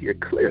we would hear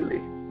clearly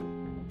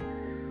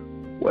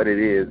what it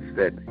is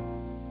that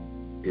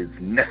is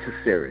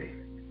necessary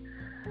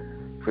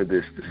for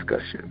this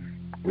discussion.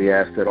 We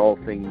ask that all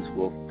things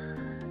will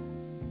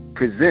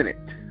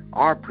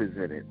are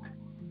presented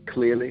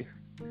clearly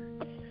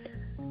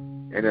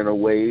and in a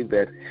way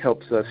that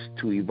helps us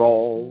to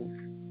evolve,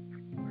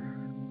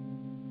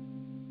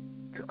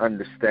 to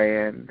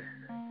understand,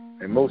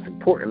 and most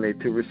importantly,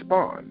 to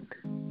respond.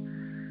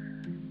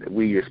 That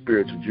we, your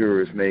spiritual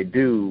jurors, may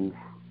do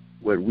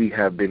what we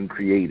have been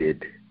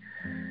created.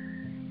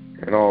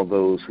 And all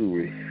those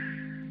who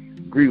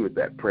agree with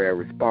that prayer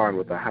respond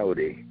with a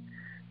howdy.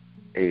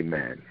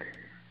 Amen.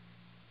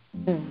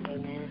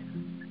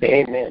 Amen.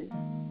 Amen.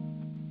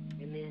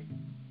 Amen.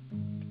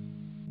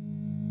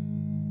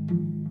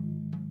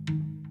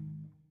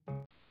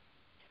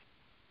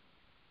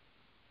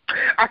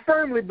 I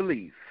firmly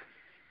believe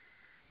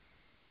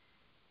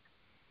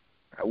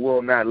I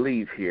will not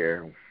leave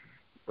here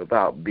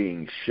without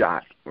being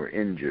shot or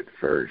injured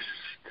first.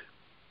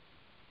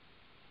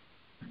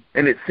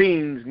 And it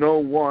seems no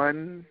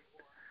one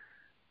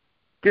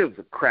gives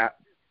a crap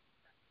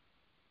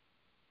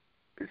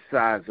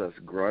besides us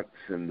grunts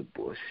in the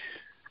bush.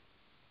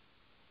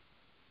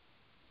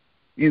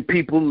 You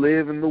people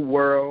live in the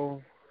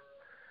world,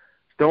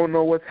 don't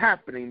know what's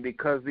happening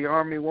because the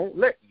army won't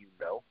let you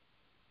know.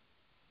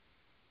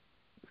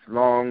 As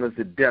long as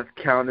the death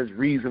count is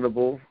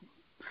reasonable,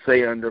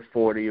 say under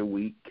 40 a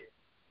week.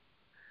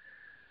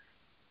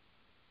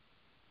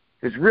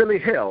 It's really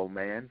hell,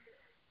 man.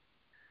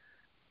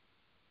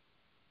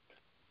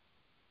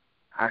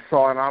 I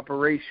saw an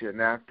operation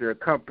after a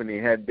company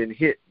had been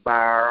hit by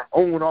our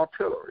own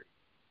artillery.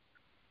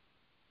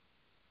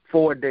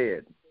 4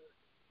 dead.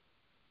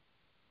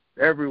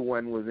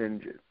 Everyone was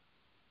injured.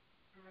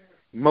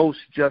 Most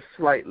just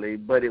slightly,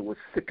 but it was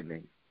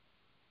sickening.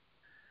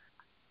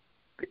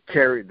 They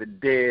carried the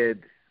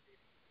dead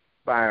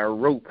by a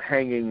rope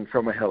hanging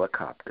from a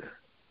helicopter,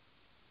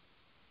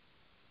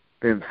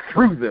 then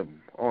threw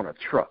them on a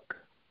truck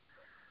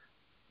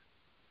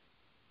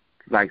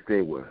like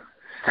they were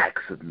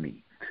sacks of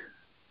meat.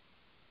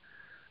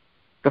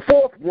 The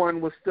 4th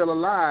one was still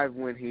alive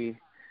when he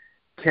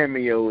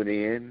cameoed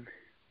in.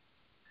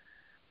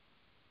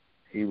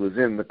 He was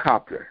in the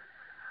copter.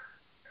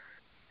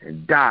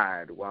 and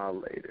died a while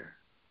later.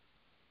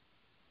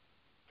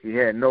 He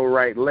had no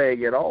right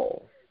leg at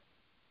all.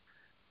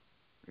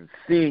 And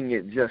seeing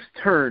it just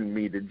turned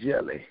me to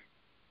jelly.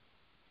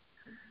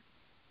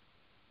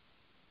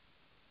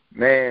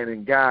 Man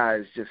and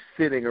guys just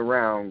sitting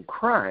around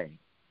crying.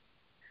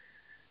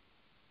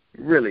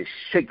 It really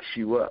shakes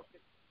you up.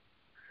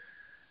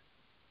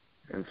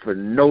 And for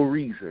no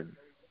reason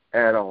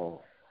at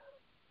all.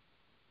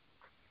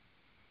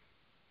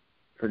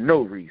 For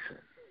no reason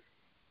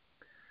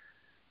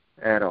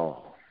at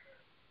all.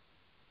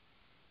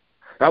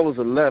 That was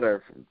a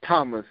letter from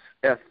Thomas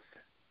F.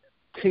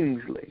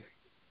 Kingsley.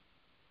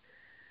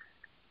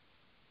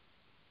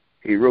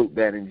 He wrote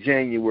that in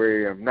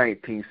January of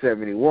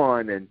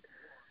 1971, and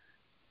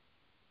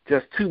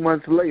just 2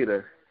 months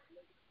later,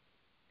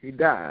 he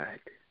died.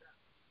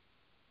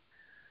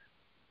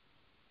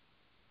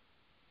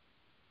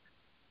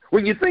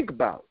 When you think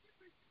about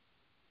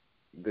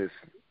this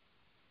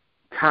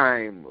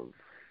time of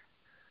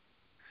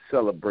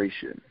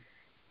celebration,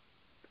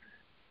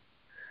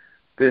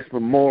 this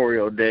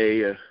Memorial Day,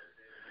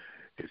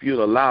 if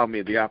you'll allow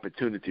me the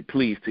opportunity,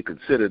 please, to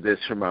consider this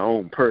from my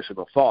own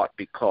personal thought,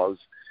 because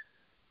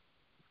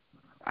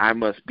I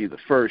must be the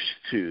first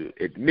to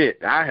admit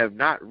I have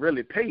not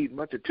really paid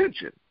much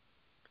attention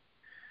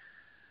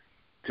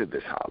to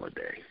this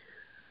holiday.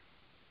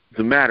 As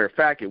a matter of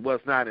fact, it was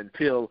not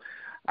until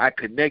I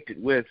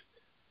connected with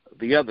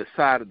the other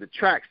side of the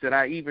tracks that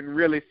I even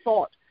really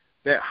thought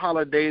that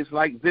holidays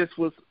like this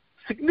was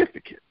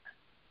significant.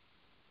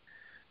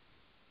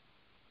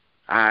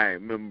 I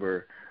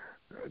remember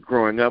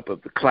growing up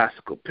of the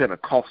classical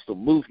Pentecostal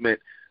movement,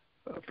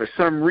 for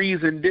some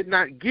reason did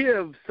not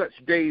give such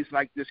days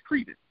like this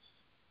credence.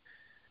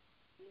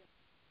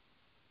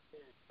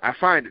 I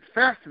find it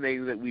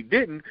fascinating that we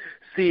didn't,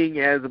 seeing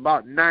as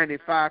about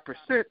 95%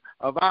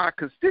 of our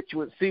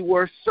constituency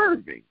were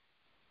serving.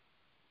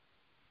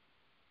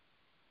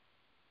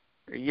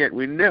 And yet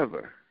we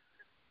never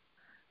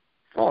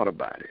thought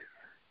about it.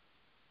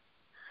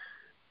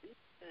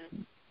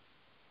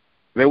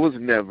 There was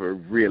never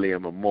really a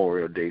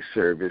Memorial Day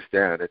service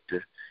down at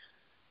the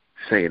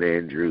St.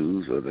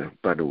 Andrews or the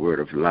By the Word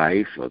of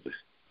Life or the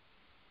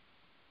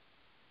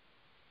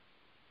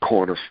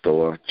Corner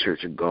Store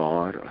Church of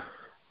God, or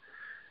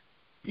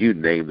you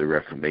name the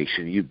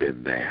Reformation, you've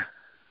been there.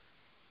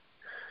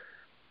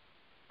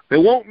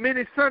 There weren't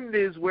many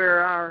Sundays where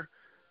our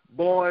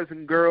boys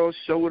and girls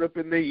showed up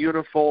in their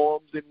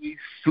uniforms and we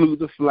flew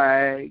the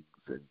flags.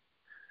 And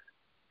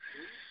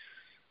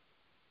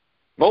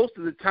most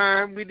of the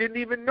time we didn't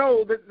even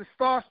know that the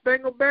Star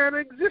Spangled Banner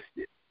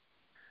existed,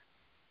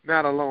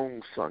 not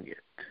alone sung it.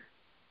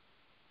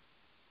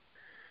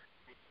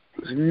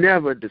 It was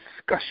never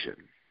discussion.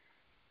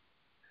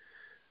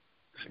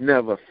 It was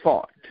never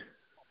thought.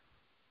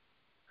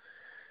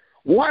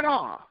 What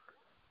are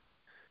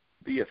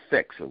the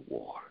effects of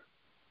war?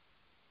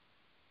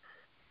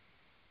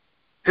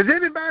 Has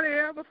anybody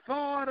ever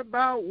thought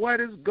about what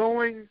is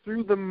going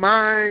through the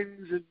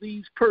minds of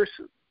these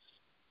persons?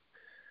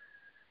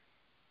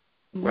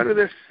 What are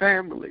their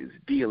families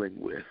dealing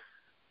with?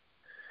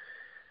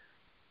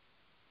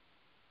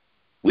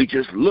 We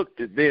just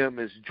looked at them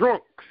as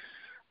drunks,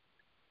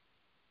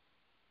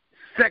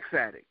 sex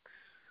addicts,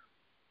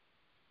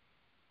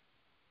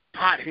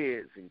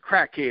 potheads and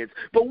crackheads.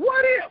 But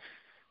what if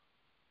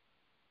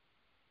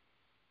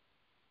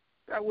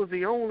that was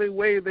the only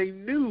way they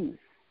knew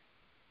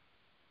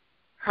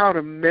how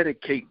to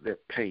medicate their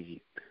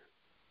pain?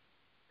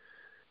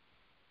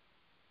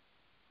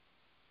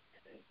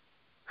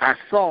 I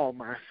saw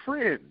my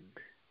friend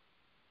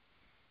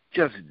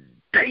just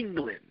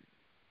dangling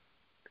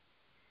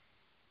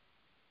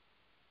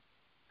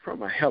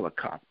from a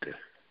helicopter,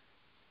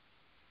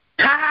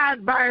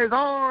 tied by his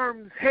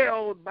arms,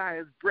 held by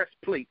his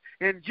breastplate,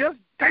 and just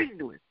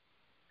dangling,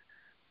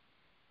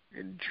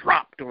 and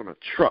dropped on a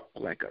truck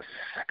like a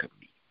sack of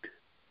meat.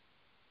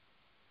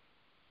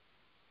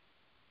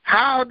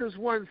 How does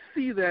one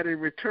see that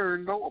and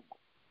return normal?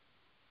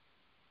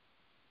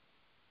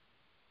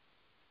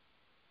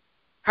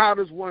 How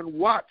does one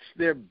watch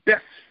their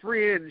best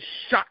friend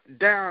shot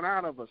down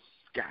out of a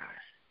sky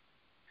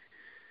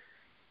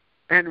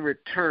and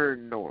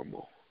return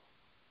normal?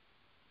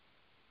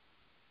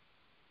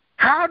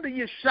 How do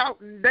you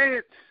shout and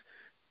dance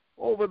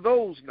over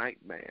those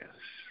nightmares?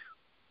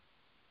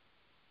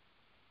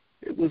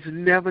 It was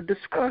never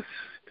discussed.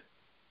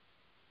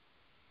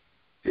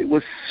 It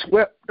was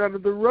swept under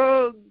the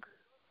rug.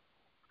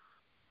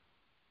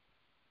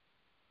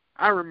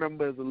 I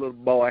remember as a little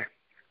boy,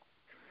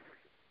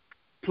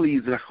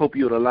 please, I hope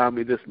you would allow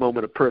me this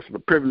moment of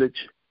personal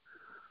privilege.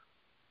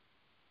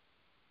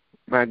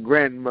 My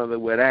grandmother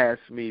would ask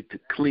me to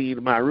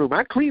clean my room.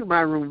 I cleaned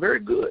my room very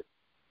good.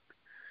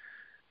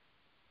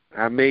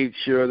 I made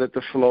sure that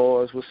the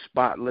floors were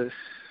spotless,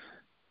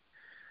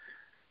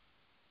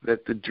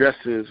 that the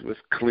dressers was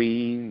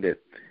clean, that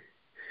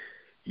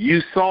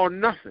you saw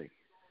nothing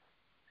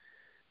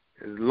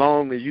as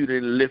long as you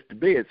didn't lift the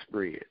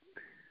bedspread.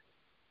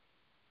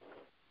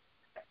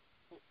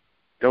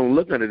 Don't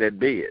look under that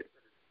bed.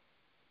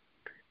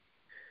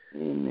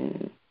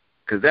 Amen.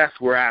 Because that's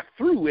where I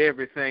threw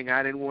everything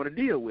I didn't want to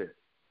deal with.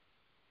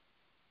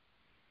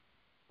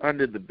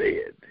 Under the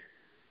bed.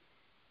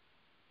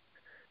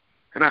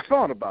 And I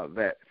thought about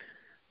that.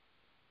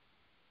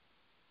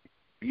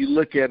 You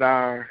look at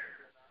our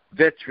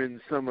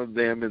veterans, some of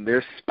them, and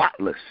they're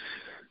spotless.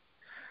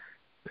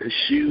 Their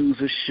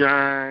shoes are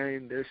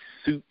shine, their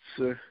suits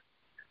are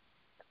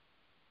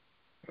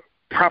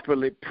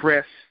properly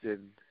pressed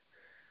and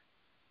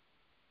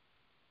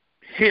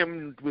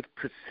hemmed with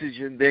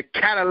precision. Their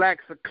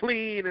Cadillacs are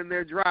clean and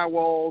their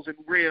drywalls and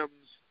rims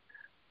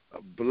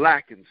are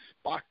black and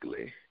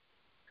sparkly.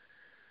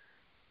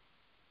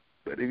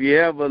 But if you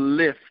ever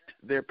lift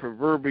their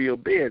proverbial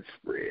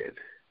bedspread,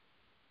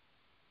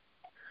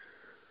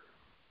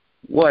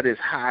 what is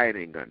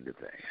hiding under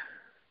there?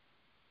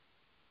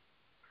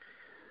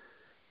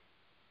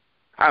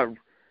 I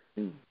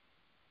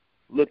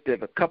looked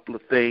at a couple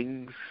of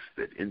things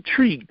that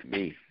intrigued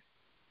me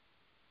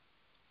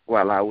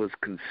while I was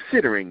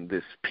considering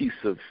this piece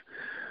of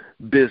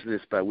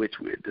business by which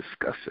we're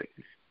discussing.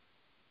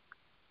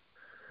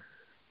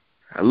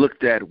 I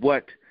looked at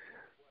what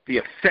the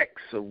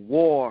effects of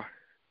war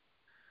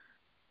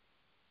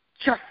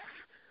just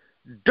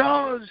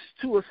does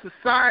to a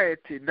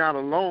society, not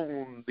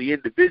alone the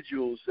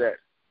individuals that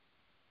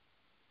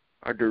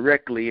are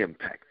directly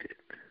impacted.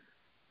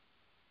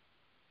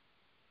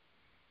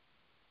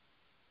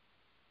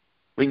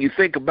 When you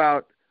think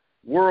about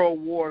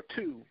World War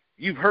II,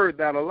 you've heard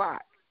that a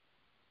lot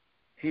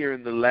here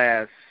in the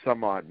last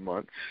some odd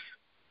months.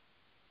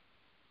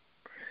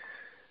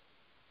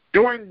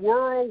 During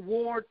World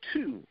War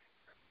II,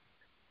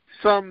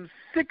 some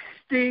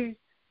 60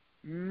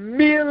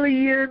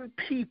 million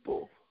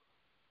people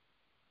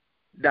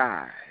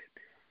died.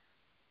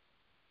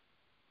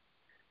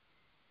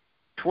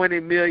 20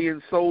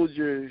 million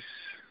soldiers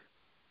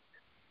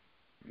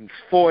and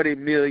 40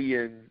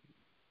 million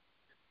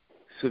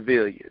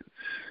civilians.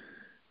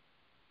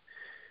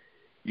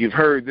 You've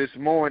heard this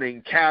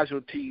morning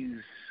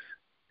casualties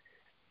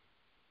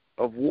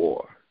of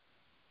war.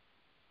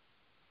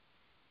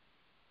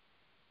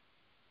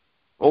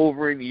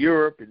 Over in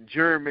Europe and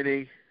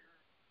Germany,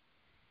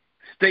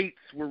 states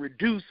were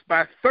reduced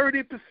by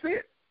 30%.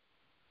 The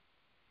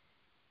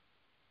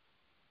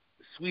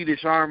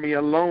Swedish army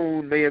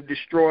alone may have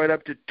destroyed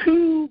up to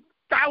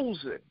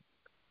 2,000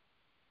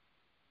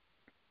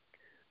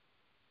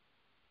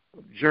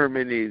 of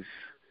Germany's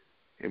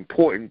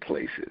important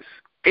places.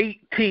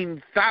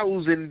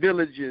 18,000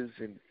 villages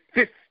and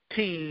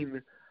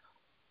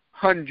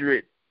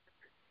 1,500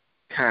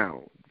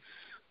 towns.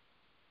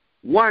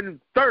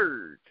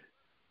 1/3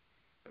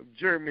 of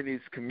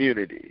Germany's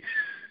communities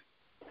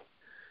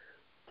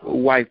were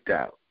wiped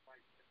out.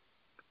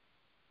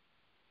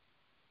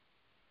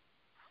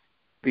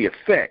 The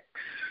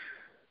effects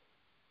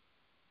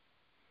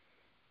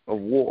of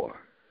war.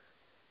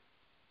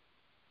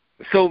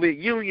 The Soviet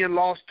Union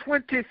lost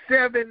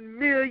 27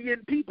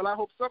 million people. I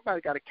hope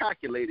somebody got a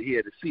calculator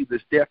here to see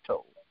this death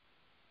toll.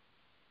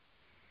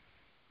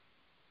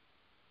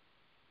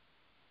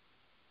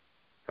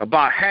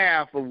 About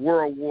half of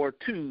World War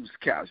II's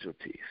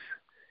casualties.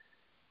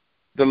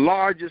 The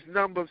largest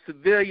number of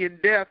civilian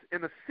deaths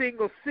in a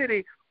single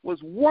city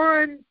was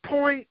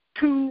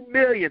 1.2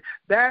 million.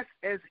 That's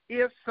as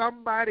if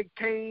somebody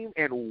came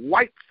and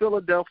wiped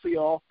Philadelphia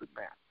off the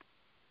map.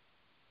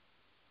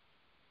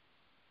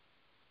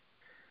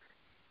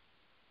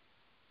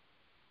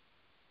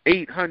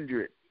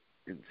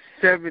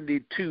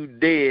 $872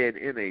 dead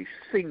in a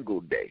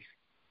single day.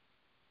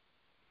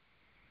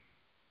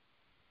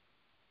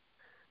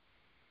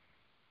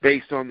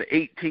 Based on the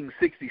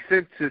 1860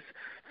 census,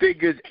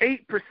 figures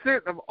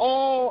 8% of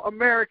all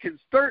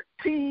Americans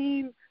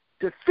 13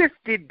 to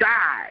 50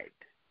 died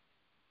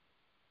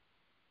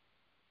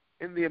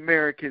in the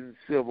American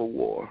Civil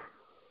War.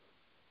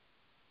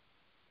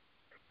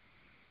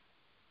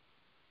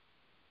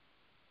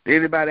 Did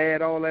anybody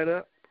add all that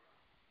up?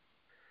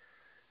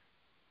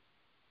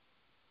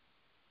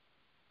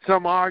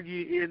 Some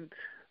argue in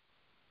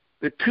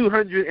the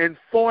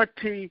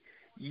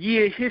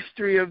 240-year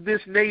history of this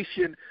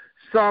nation,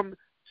 some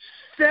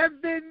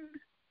 7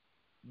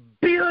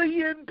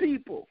 billion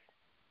people.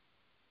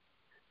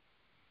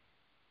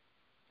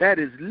 That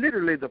is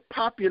literally the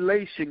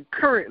population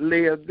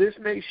currently of this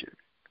nation.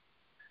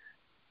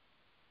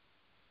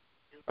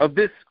 Of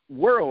this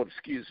world,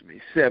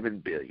 7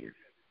 billion.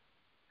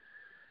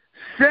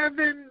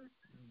 7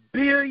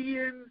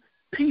 billion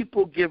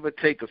people, give or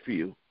take a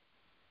few,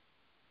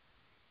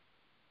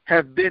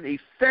 have been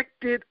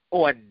affected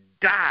or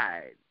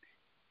died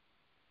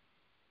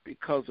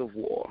because of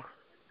war.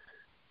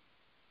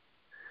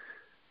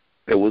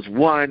 There was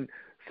one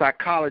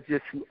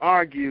psychologist who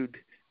argued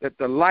that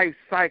the life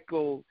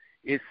cycle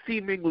is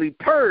seemingly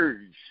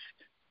purged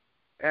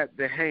at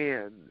the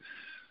hands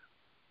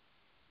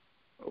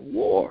of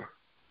war.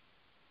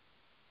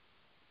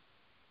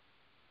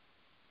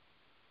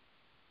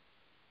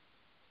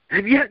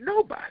 And yet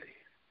nobody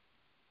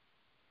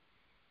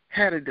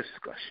had a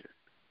discussion.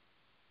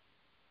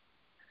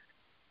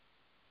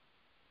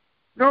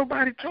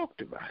 Nobody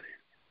talked about it.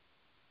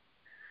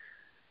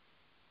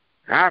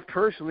 I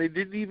personally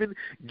didn't even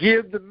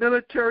give the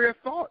military a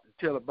thought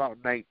until about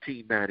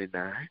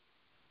 1999.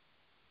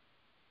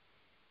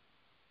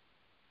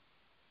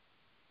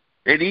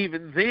 And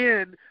even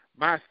then,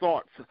 my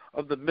thoughts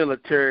of the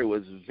military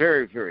was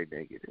very, very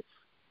negative.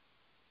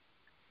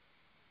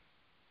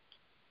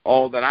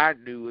 All that I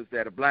knew is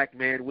that a black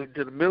man went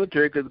into the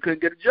military because he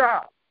couldn't get a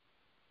job.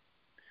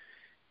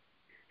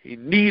 He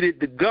needed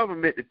the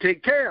government to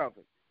take care of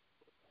him.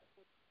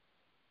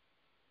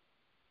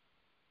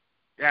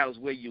 That was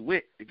where you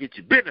went to get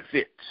your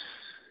benefits.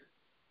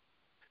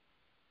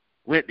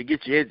 Went to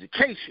get your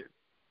education.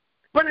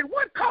 But at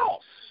what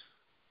cost?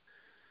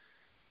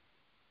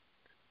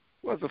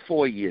 It was a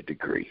 4-year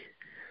degree.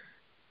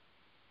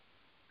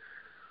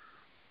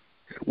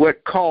 At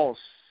what cost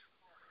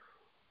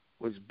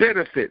was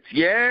benefits?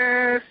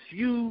 Yes,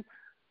 you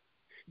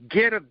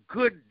get a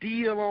good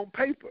deal on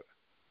paper.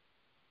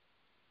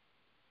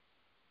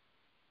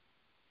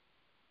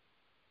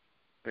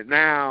 But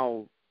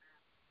now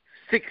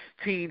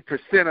 16%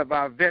 of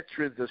our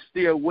veterans are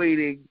still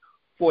waiting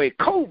for a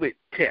COVID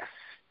test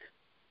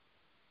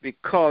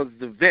because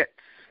the vets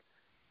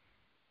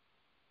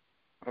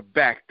are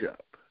backed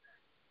up.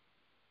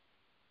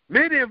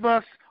 Many of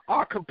us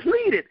are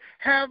completed,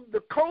 have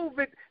the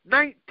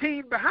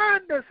COVID-19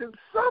 behind us, and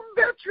some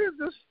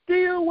veterans are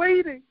still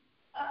waiting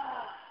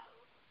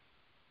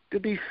to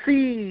be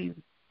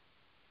seen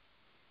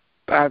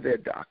by their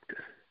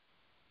doctor.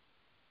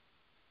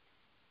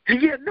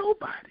 And yet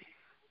nobody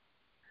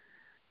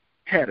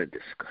had a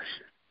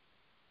discussion.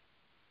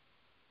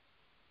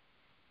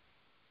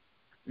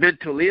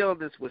 Mental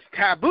illness was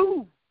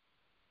taboo.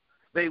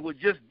 They were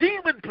just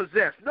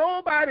demon-possessed.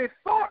 Nobody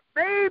thought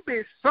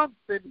maybe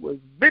something was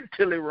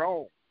mentally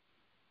wrong.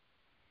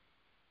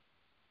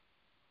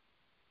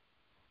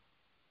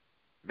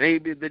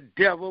 Maybe the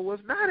devil was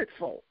not at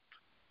fault.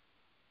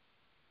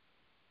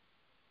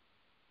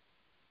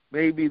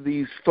 Maybe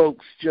these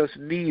folks just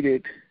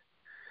needed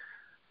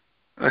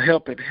a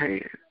helping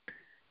hand.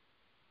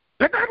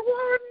 But not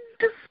one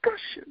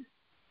discussion.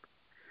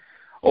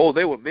 Oh,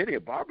 there were many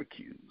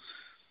barbecues.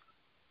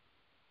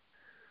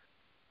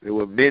 There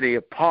were many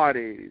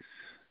parties.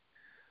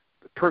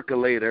 The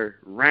percolator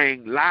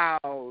rang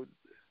loud.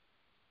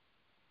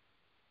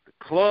 The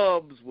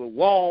clubs were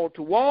wall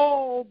to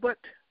wall, but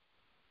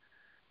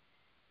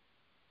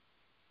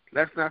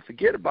let's not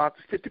forget about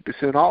the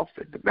 50% off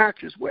at the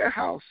Mattress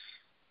Warehouse.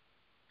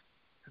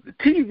 The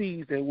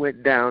TVs that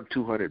went down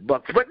 $200,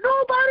 but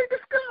nobody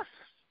discussed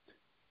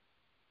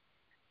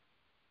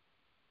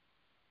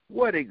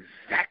what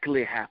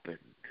exactly happened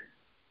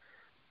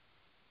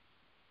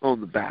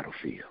on the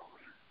battlefield.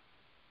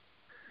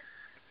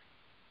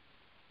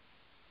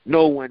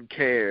 No one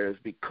cares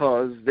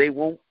because they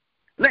won't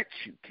let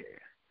you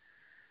care,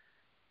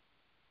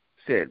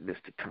 said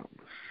Mr. Thomas.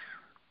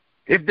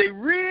 If they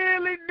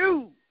really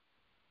knew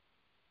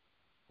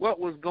what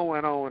was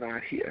going on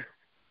out here,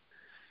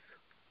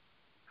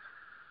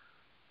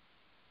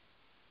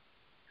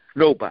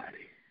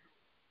 nobody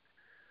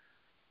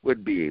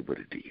would be able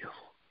to deal.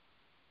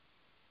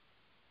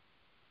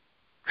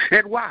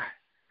 And why?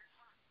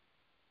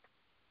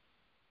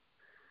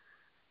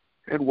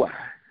 And why?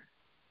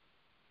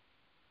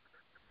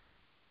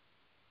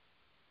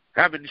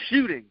 I've been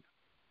shooting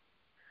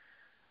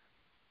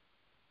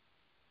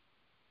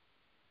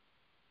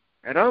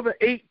at other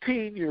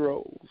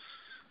 18-year-olds.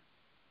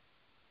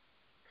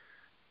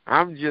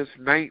 I'm just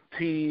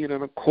 19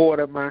 and a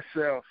quarter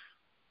myself.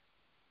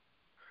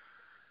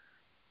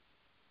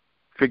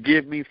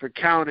 Forgive me for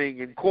counting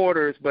in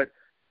quarters, but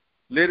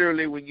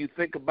literally when you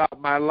think about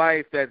my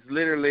life, that's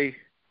literally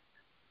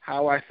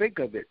how I think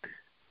of it.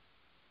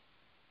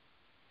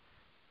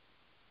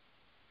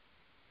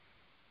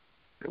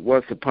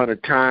 Once upon a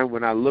time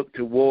when I looked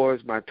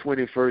towards my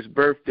 21st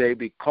birthday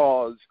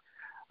because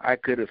I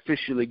could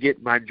officially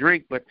get my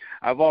drink, but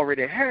I've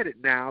already had it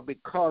now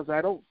because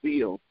I don't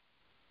feel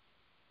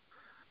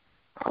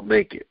I'll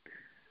make it.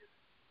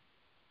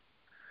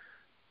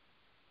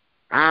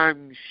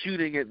 I'm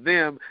shooting at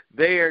them,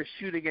 they're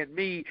shooting at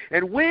me,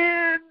 and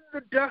when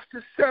the dust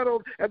is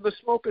settled and the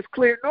smoke is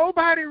cleared,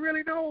 nobody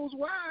really knows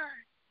why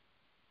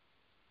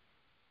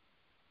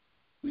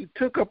we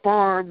took up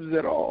arms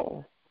at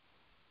all.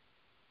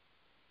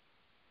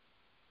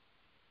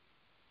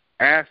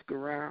 Ask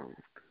around.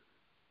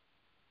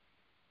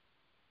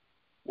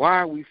 Why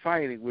are we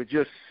fighting? We're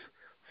just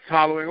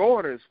following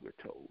orders, we're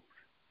told.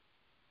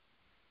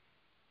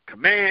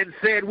 Command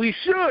said we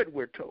should,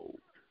 we're told.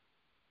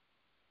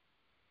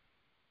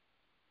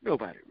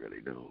 Nobody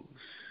really knows.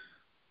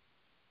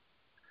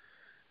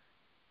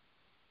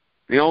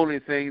 The only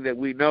thing that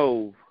we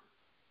know,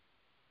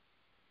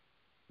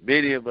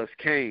 many of us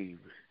came,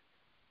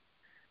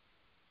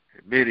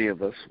 and many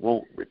of us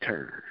won't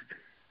return.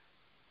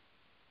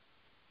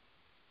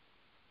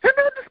 And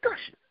no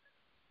discussion.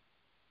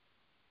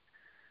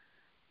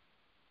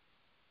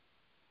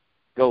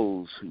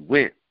 Those who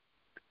went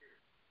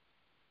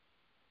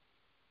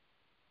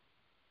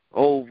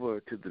over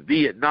to the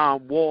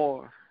Vietnam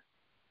War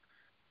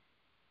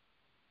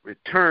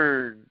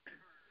returned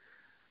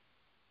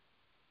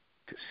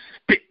to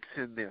spits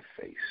in their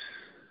face.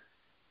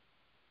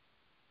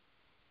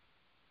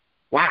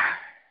 Why?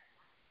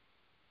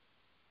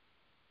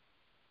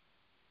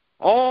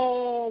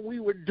 All we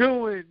were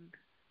doing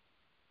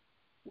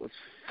was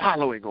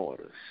following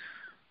orders.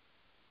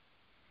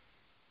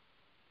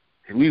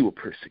 And we were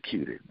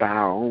persecuted by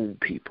our own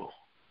people.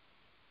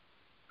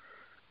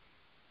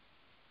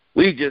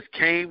 We just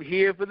came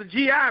here for the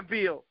GI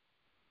Bill,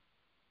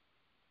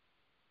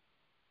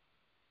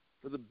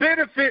 for the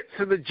benefits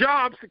and the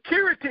job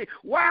security.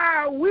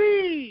 Why are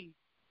we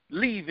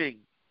leaving?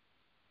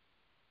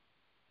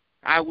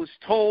 I was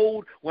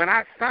told when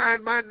I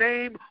signed my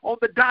name on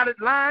the dotted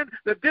line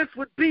that this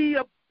would be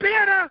a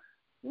better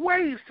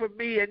way for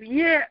me, and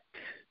yet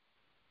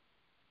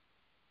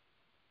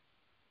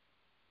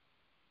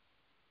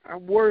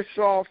I'm worse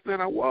off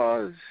than I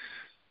was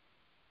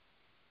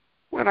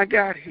when I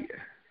got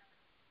here.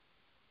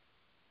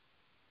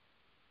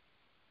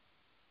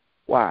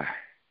 Why?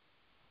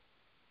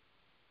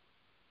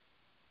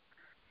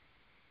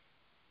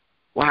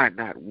 Why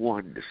not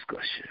one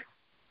discussion?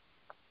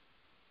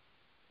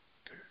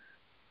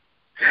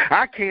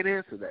 I can't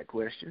answer that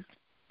question,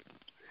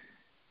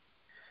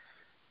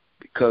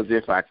 because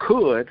if I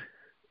could,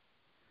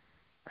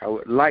 I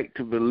would like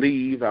to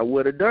believe I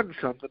would have done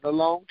something a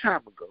long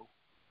time ago.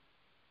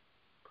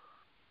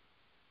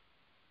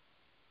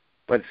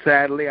 But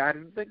sadly, I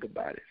didn't think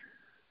about it.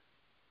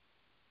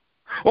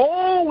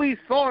 Oh, we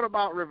thought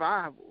about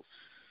revivals.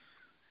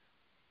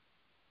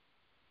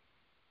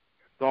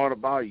 Thought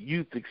about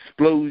youth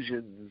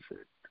explosions, and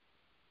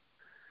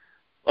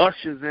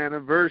Usher's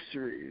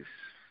anniversaries.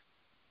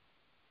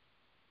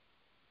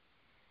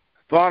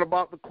 Thought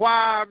about the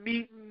choir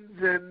meetings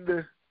and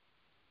the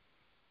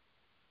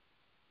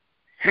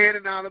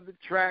handing out of the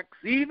tracts.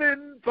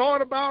 Even thought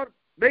about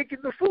making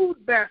the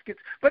food baskets.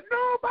 But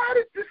nobody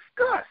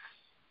discussed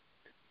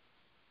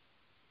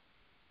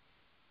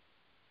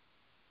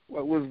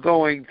what was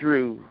going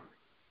through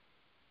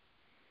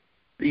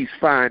these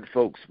fine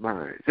folks'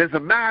 minds. As a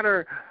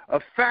matter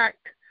of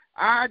fact,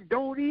 I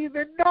don't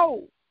even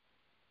know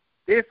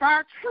if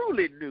I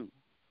truly knew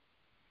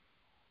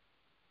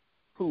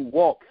who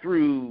walked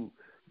through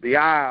the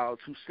aisles,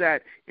 who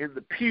sat in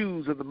the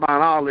pews of the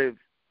Mount Olive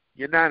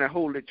United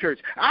Holy Church.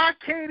 I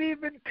can't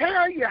even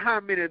tell you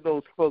how many of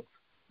those folks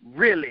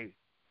really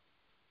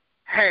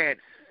had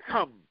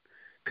some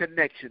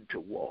connection to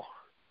war,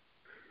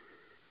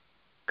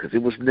 because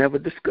it was never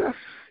discussed.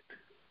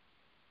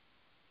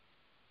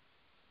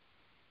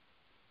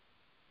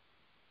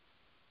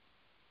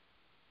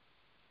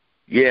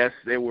 Yes,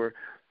 they were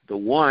the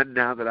one,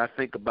 now that I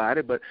think about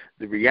it, but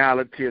the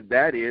reality of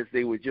that is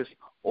they were just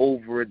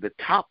over the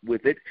top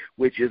with it,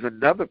 which is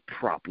another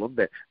problem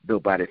that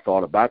nobody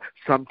thought about.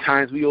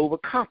 Sometimes we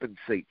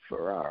overcompensate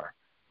for our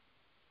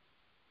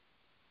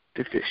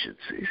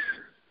deficiencies.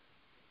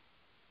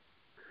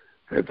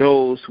 There are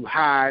those who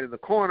hide in the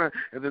corner,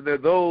 and then there are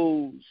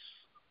those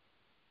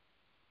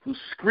who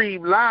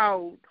scream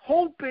loud,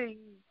 hoping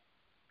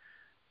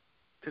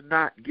to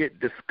not get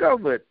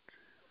discovered,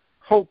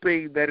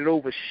 hoping that it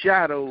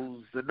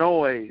overshadows the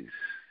noise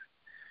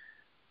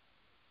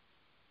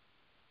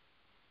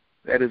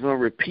that is on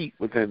repeat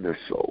within their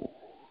soul.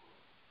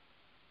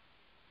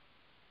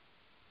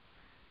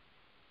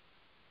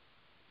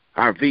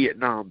 Our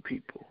Vietnam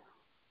people,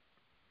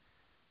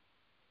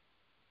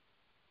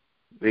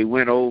 they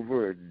went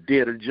over and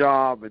did a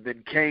job and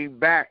then came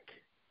back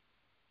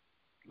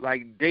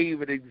like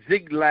David and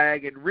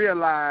Ziklag and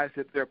realized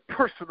that their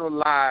personal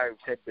lives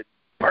had been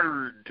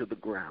burned to the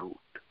ground.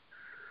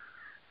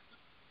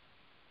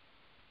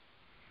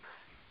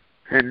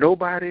 And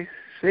nobody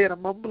said a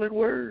mumbling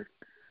word.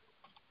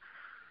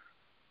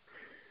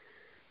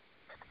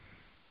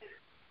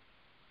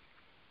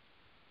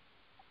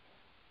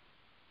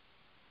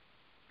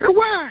 And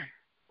why?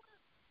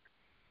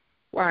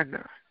 Why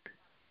not?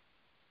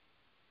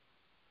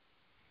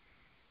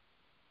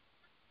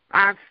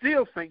 I'm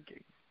still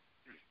thinking,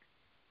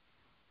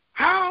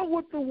 how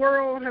would the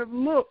world have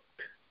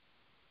looked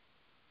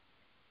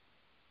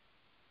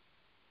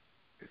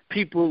if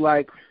people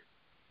like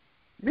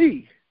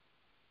me,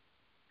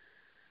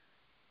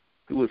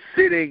 who was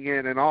sitting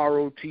in an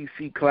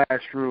ROTC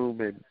classroom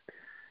in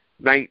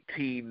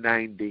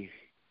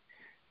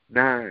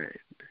 1999,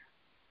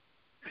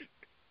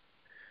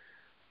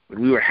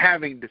 when we were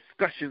having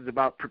discussions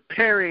about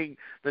preparing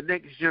the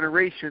next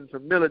generation for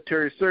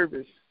military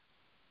service,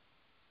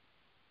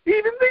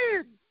 even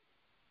then,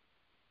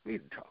 we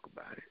didn't talk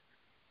about it.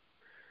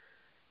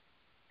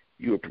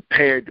 You were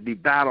prepared to be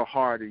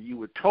battle-hardened. You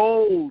were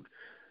told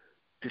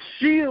to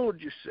shield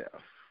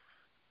yourself,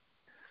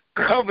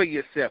 cover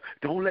yourself.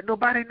 Don't let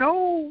nobody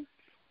know.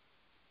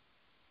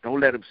 Don't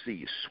let them see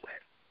you sweat.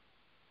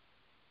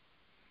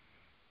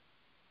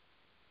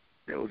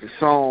 There was a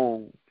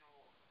song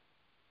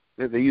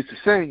that they used to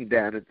sing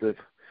down at the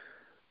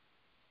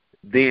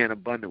then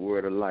Abundant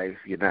Word of Life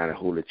United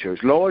Holy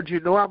Church. Lord,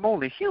 you know I'm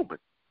only human.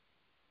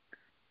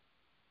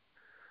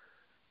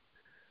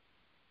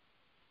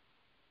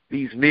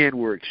 These men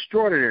were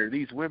extraordinary,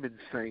 these women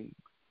same.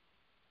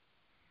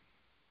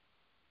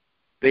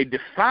 They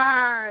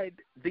defied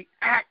the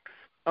acts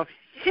of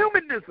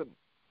humanism.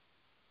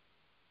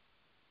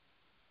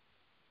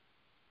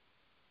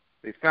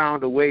 They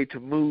found a way to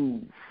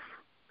move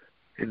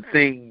in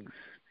things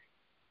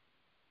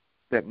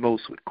that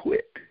most would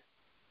quit.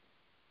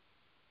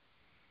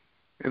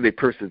 And they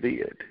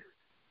persevered.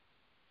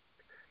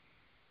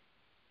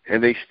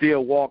 And they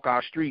still walk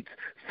our streets,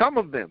 some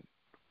of them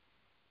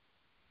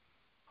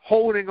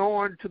holding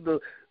on to the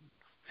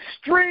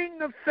string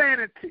of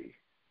sanity.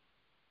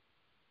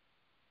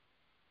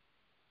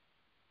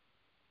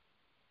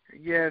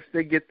 Yes,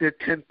 they get their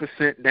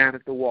 10% down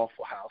at the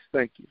Waffle House.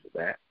 Thank you for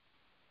that.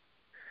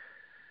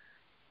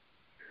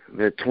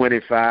 They're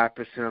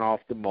 25% off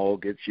the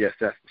mortgage. Yes,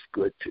 that's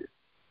good too.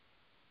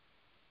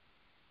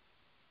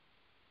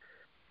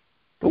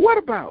 But what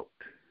about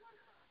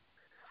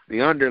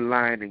the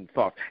underlining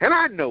thoughts? And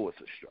I know it's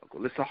a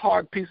struggle. It's a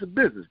hard piece of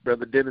business.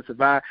 Brother Dennis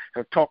and I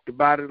have talked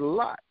about it a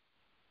lot.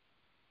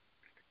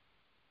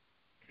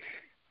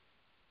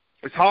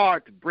 It's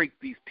hard to break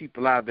these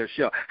people out of their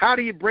shell. How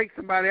do you break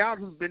somebody out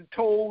who's been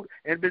told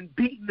and been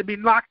beaten to be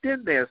locked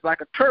in there? It's like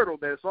a turtle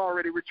that's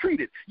already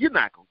retreated. You're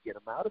not going to get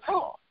them out. It's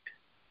hard.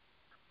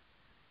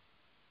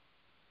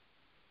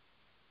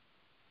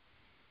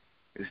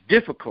 It's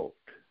difficult.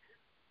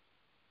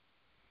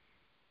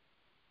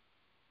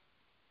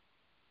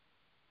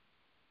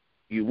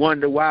 You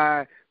wonder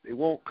why they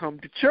won't come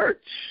to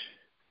church.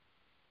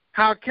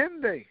 How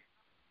can they?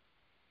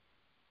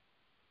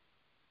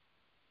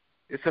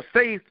 It's a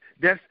faith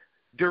that's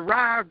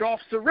derived off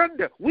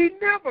surrender. We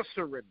never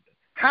surrender.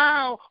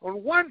 How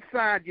on one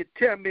side you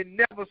tell me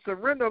never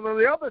surrender, and on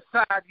the other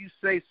side you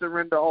say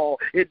surrender all?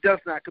 It does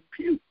not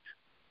compute.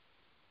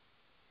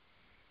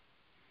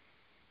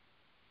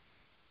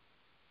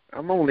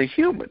 I'm only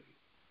human.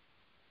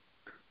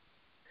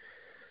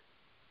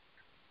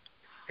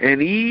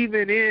 And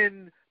even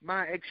in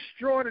my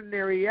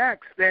extraordinary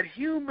acts, that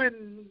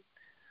human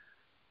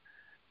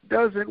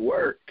doesn't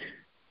work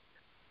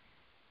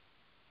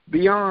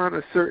beyond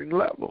a certain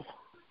level.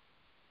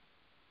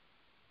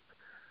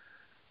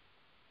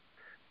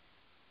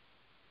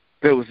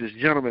 There was this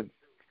gentleman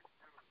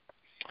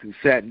who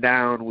sat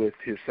down with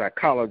his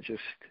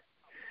psychologist.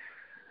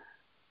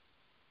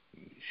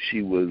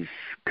 She was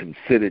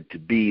considered to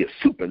be a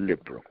super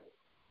liberal.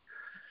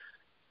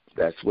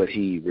 That's what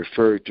he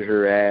referred to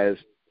her as,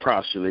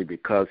 partially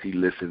because he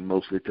listened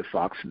mostly to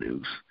Fox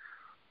News.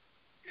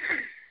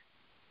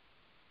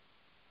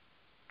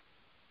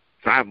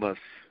 I must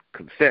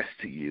confess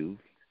to you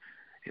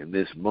in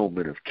this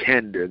moment of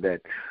candor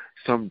that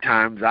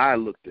sometimes I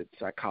looked at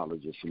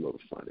psychologists a little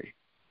funny.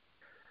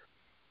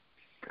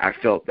 I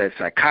felt that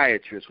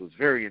psychiatrist was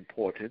very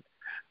important,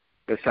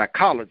 but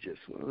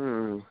psychologists,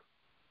 who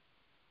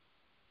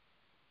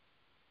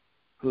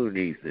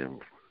needs them?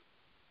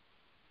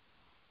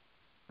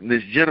 And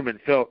this gentleman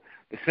felt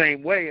the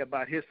same way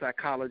about his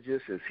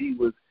psychologist as he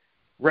was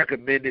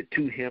recommended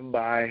to him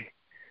by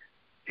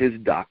his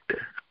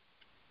doctor.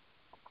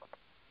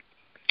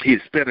 He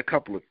had spent a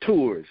couple of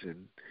tours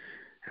in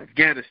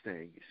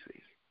Afghanistan, you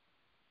see.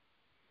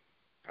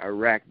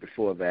 Iraq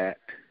before that.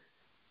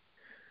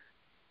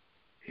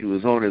 He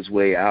was on his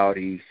way out.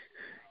 He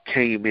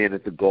came in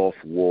at the Gulf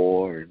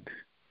War and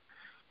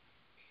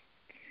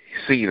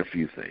seen a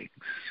few things.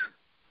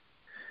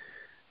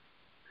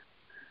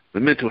 The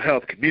mental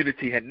health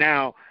community had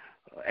now,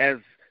 as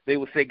they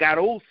would say,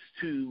 got used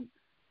to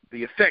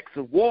the effects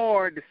of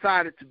war and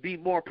decided to be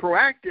more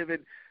proactive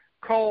and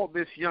called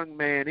this young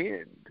man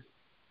in.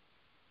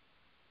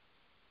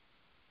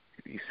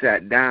 He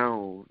sat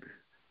down,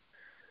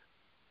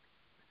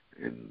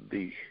 and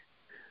the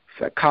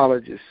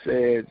psychologist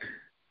said,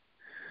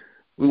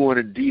 "We want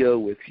to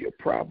deal with your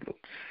problems."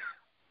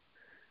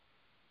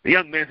 The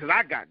young man said,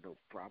 "I got no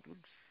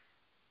problems.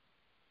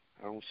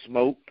 I don't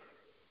smoke.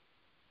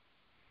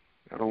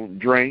 I don't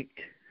drink.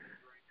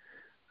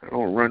 I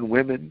don't run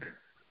women.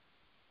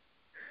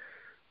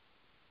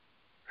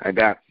 I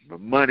got my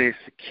money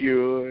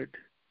secured.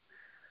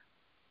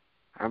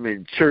 I'm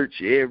in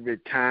church every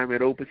time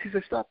it opens." He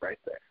said, "Stop right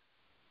there."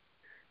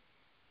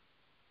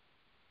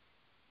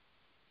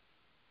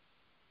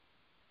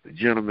 The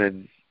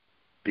gentleman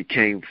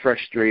became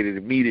frustrated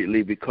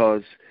immediately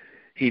because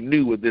he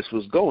knew where this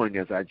was going.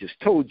 As I just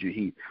told you,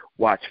 he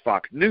watched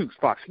Fox News.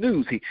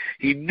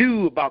 He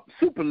knew about the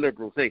super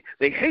liberals. They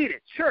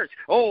hated church.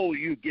 "Oh,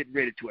 you getting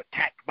ready to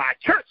attack my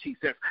church?" He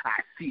says.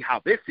 "I see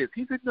how this is."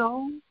 He said,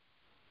 "No,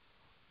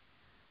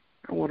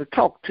 I want to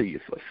talk to you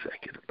for a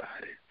second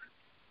about it."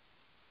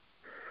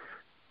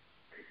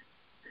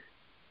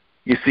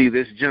 You see,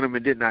 this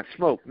gentleman did not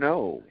smoke.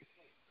 No.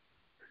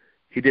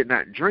 He did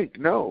not drink.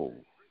 No.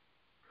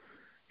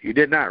 He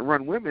did not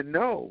run women.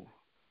 No.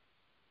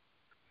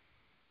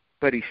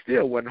 But he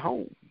still went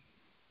home.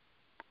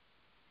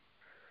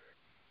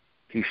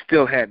 He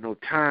still had no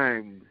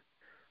time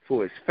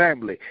for his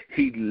family.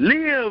 He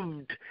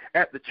lived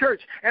at the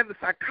church. And the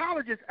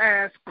psychologist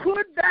asked,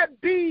 "Could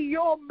that be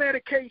your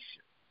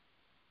medication?"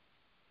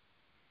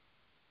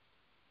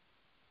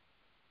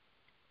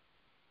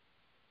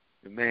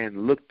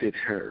 man looked at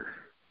her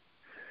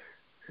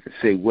and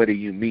said, "What do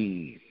you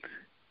mean?"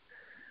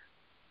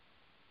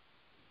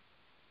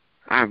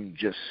 "I'm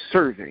just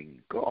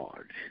serving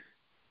God."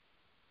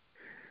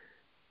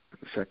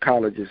 The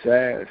psychologist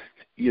asked,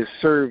 "You're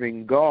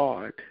serving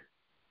God,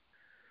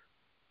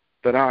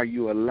 but are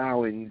you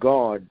allowing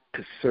God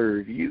to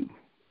serve you?"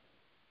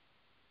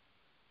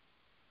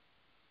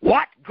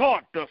 "What?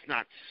 God does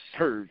not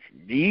serve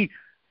me.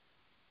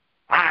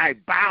 I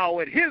bow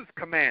at his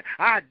command.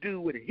 I do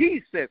what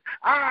he says.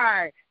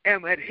 I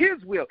am at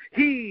his will.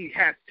 He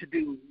has to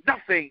do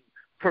nothing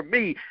for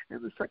me."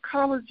 And the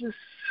psychologist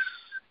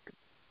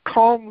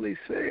calmly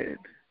said,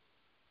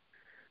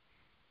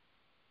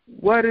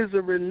 "What is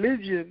a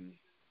religion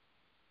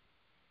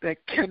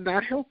that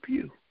cannot help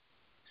you?"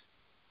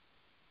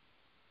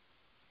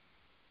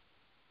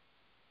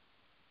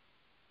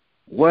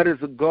 What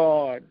is a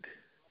God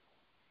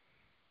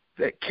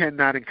that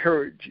cannot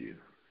encourage you?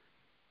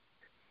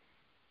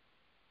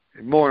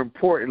 And more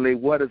importantly,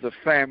 what is a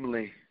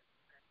family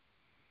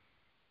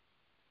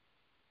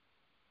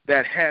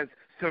that has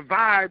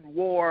survived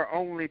war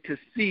only to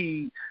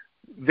see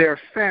their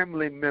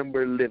family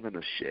member live in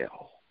a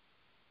shell?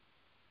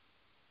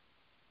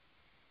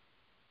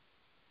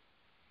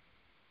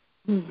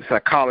 The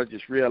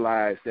psychologist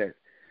realized that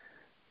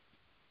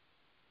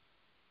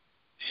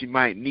she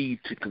might need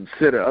to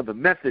consider other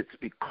methods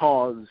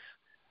because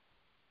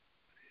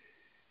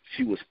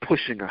she was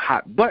pushing a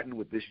hot button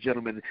with this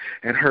gentleman,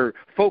 and her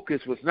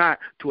focus was not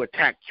to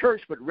attack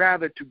church, but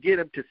rather to get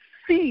him to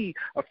see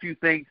a few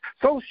things.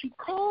 So she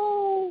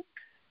called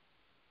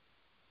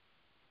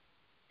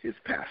his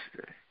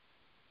pastor.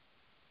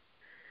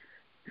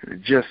 And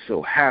it just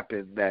so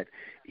happened that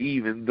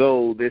even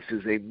though this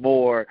is a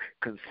more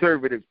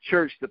conservative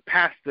church, the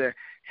pastor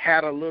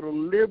had a little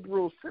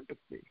liberal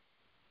sympathy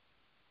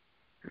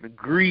and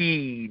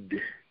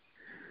agreed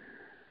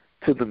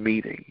to the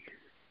meeting.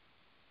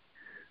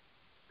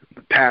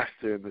 The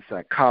pastor and the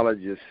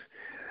psychologist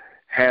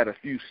had a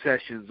few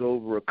sessions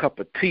over a cup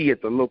of tea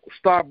at the local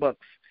Starbucks.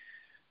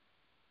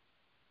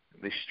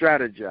 And they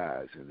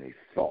strategized and they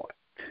thought.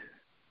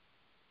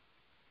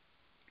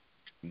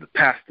 And the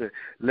pastor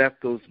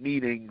left those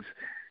meetings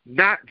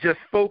not just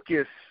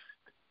focused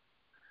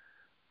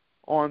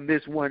on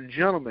this one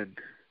gentleman,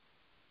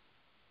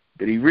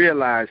 but he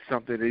realized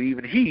something that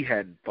even he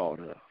hadn't thought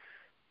of.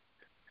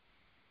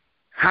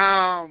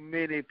 How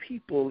many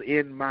people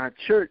in my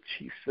church,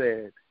 he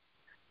said,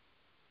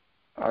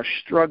 are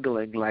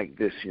struggling like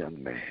this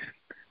young man?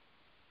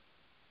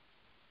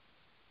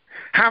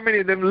 How many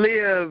of them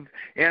live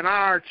in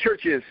our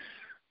churches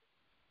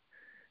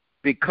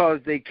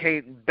because they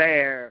can't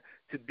bear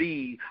to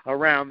be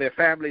around their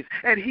families?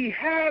 And he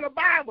had a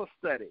Bible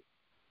study,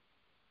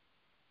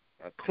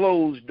 a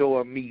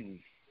closed-door meeting.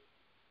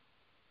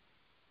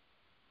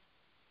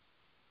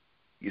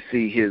 You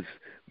see, his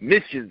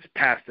missions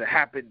pastor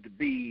happened to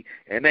be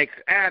an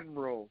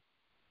ex-admiral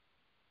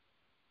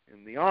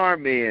in the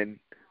Army,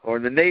 or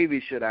in the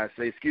Navy, should I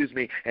say,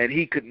 and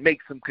he could make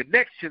some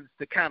connections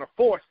to kind of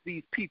force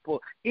these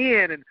people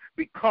in. And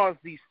because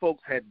these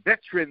folks had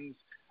veterans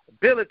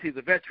abilities,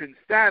 a veteran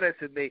status,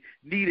 and they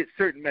needed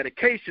certain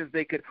medications,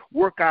 they could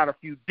work out a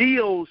few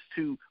deals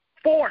to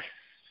force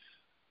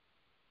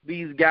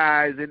these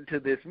guys into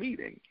this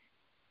meeting.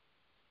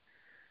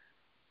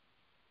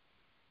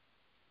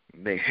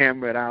 And they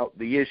hammered out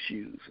the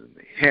issues and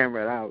they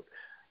hammered out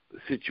the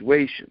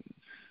situations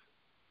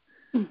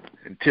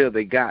until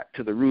they got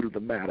to the root of the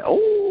matter.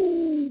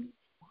 Oh,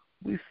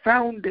 we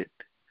found it.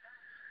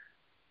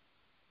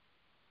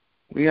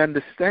 We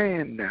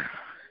understand now.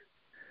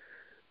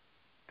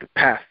 The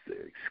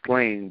pastor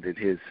exclaimed at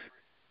his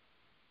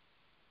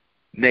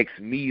next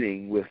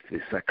meeting with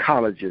the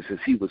psychologist as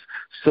he was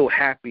so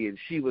happy and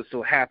she was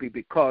so happy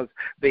because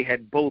they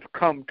had both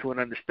come to an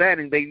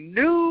understanding. They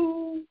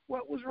knew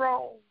what was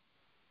wrong.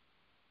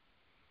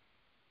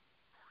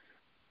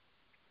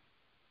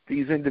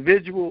 These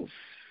individuals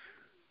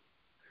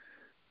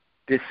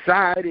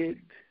decided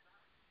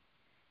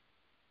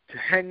to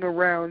hang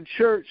around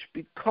church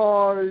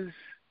because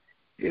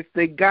if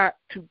they got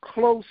too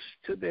close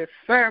to their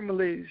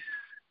families,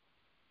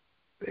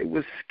 they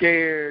were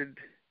scared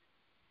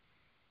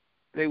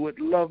they would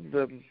love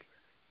them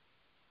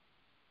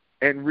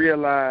and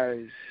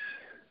realize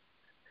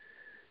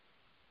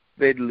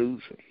they'd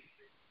lose them.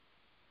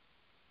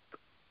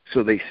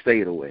 So they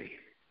stayed away.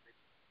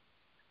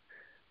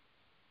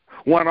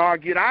 One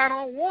argued, I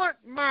don't want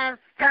my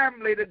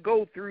family to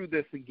go through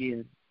this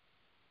again.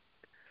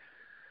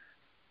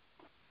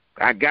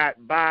 I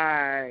got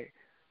by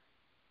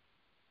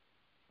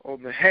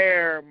on the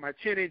hair, my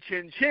chinny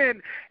chin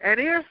chin, and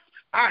if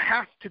I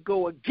have to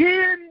go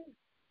again,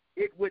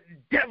 it would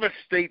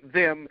devastate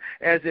them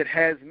as it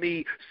has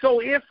me.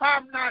 So if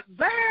I'm not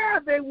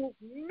there, they will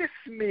miss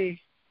me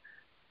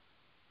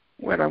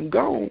when I'm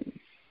gone.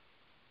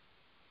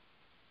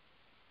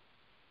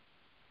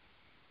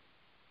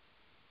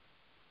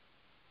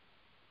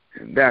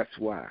 And that's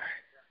why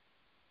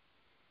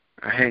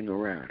I hang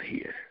around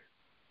here.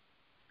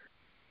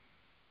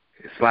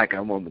 It's like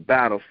I'm on the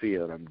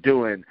battlefield. I'm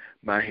doing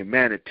my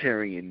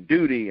humanitarian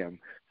duty. I'm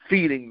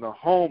feeding the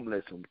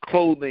homeless. I'm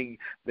clothing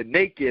the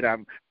naked.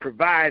 I'm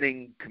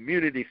providing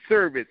community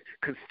service,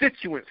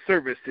 constituent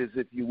services,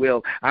 if you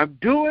will. I'm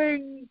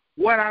doing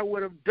what I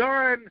would have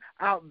done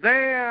out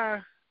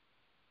there,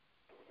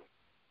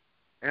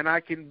 and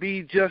I can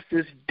be just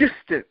as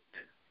distant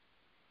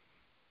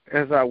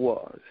as I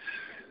was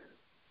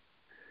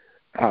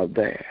out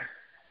there.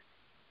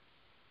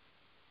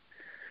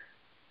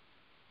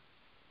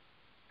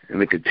 In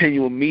the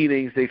continual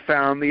meetings, they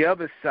found the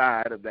other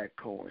side of that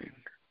coin.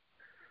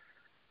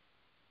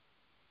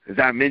 As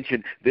I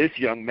mentioned, this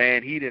young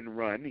man, he didn't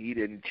run, he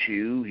didn't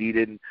chew, he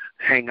didn't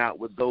hang out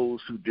with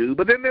those who do.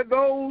 But then there are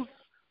those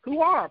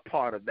who are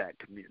part of that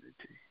community.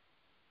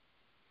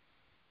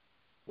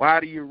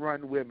 Why do you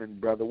run women,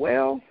 brother?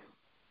 Well,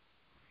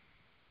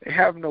 they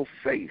have no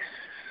face.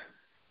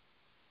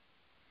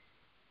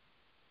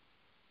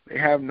 They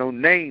have no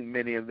name,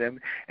 many of them.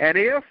 And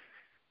if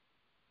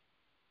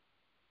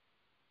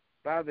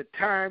by the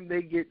time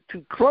they get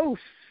too close,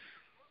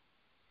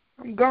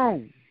 I'm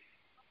gone.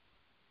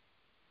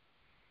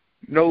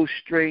 No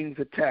strings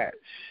attached.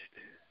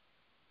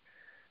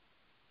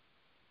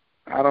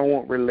 I don't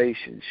want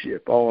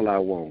relationship. All I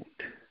want,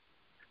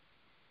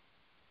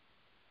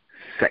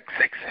 sex,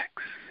 sex, sex.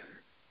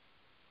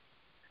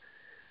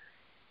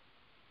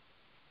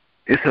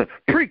 It's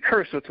a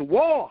precursor to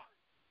war.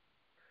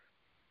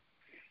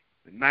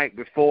 The night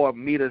before,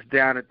 meet us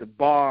down at the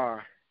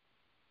bar,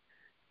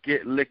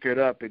 get liquored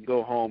up, and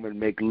go home and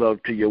make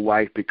love to your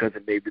wife because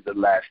it may be the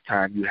last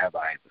time you have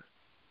either.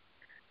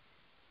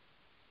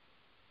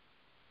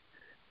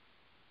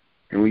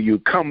 And when you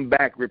come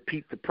back,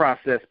 repeat the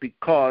process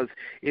because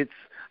it's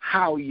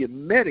how you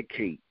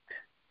medicate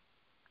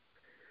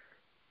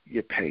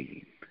your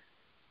pain.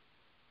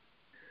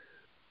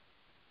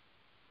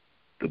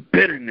 The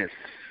bitterness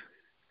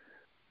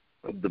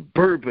of the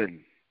bourbon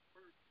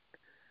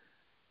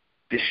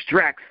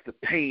distracts the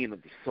pain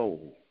of the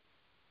soul.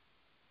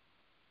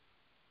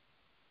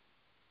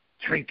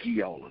 Drink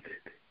ye all of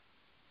it.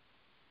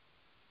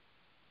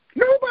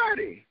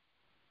 Nobody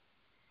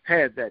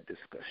had that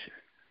discussion.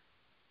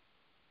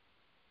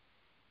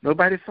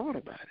 Nobody thought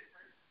about it.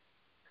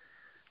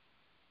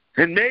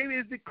 And maybe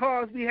it's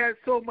because we had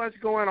so much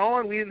going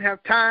on, we didn't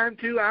have time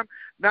to. I'm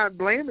not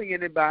blaming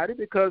anybody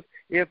because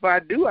if I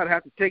do, I'd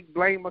have to take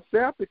blame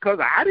myself because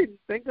I didn't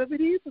think of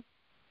it either.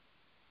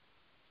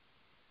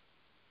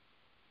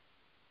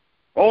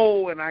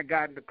 Oh, and I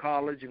got into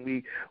college and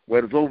we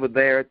was over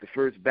there at the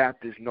First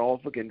Baptist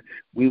Norfolk, and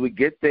we would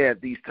get there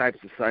at these types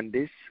of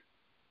Sundays.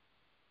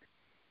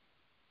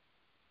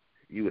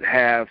 You would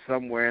have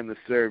somewhere in the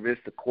service,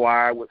 the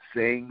choir would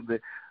sing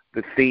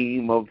the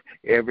theme of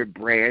every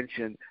branch,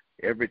 and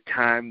every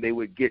time they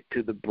would get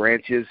to the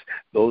branches,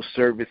 those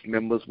service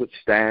members would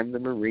stand: the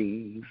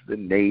Marines, the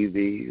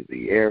Navy,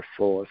 the Air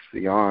Force,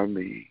 the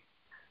Army,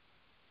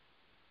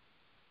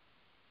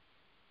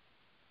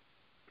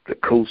 the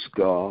Coast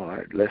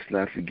Guard. Let's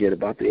not forget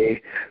about the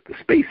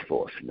Space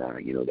Force now.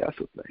 You know, that's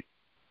a thing.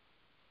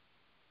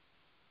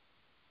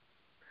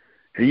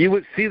 And you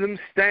would see them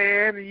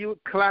stand, and you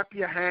would clap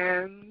your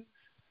hands.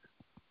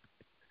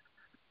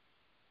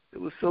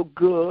 It was so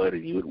good,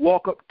 and you would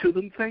walk up to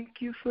them, thank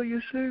you for your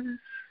service.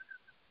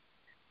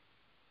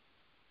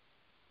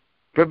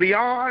 But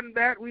beyond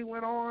that, we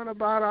went on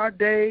about our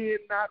day and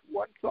not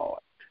one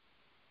thought.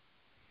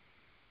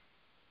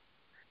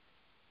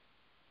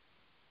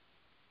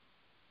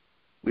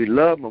 We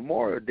love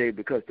Memorial Day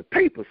because the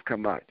papers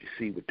come out, you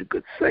see, with the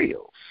good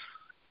sales.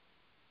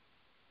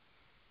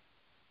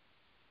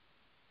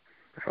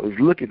 I was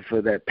looking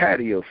for that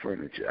patio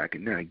furniture. I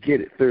can now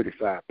get it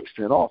 35%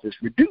 off. It's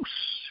reduced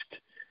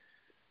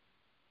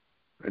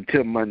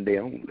until Monday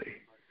only.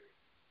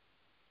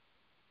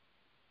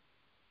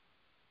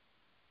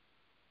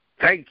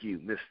 Thank you,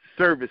 Mr.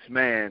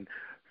 Serviceman,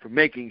 for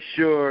making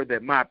sure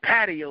that my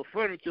patio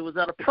furniture was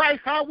at a price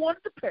I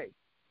wanted to pay.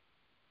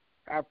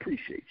 I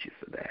appreciate you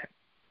for that.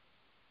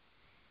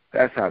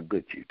 That's how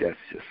good you, that's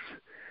just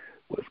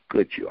what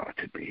good you are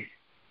to me.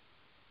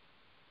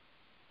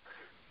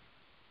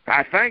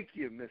 I thank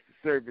you, Mr.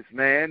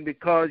 Serviceman,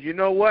 because you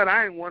know what?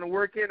 I didn't want to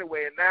work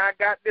anyway, and now I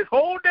got this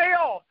whole day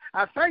off.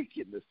 I thank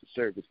you, Mr.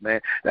 Serviceman.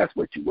 That's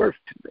what you're worth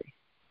to me.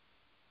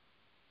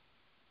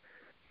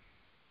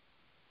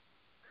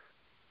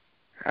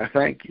 I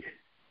thank you.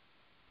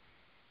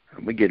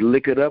 I'm going to get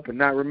liquored up and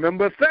not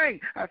remember a thing.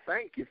 I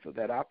thank you for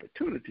that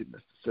opportunity,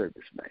 Mr.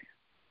 Serviceman.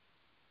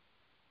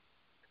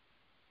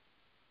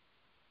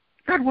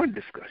 Not one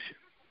discussion.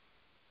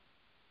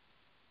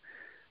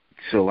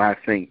 So I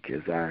think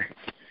as I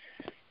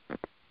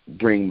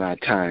bring my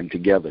time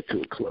together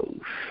to a close,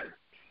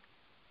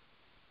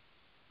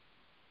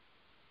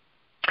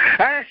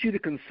 I ask you to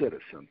consider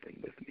something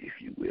with me,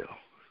 if you will.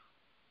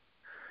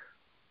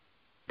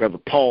 Brother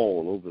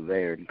Paul over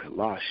there in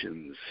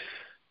Colossians,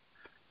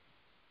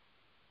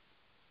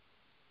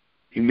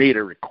 he made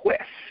a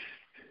request.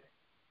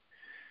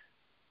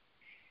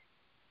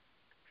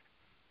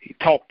 He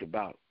talked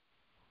about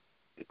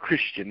the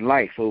Christian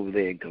life over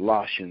there in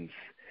Colossians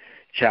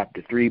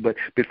chapter 3. But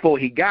before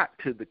he got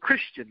to the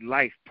Christian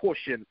life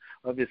portion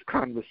of his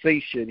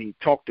conversation, he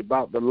talked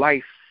about the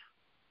life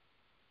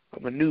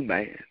of a new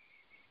man.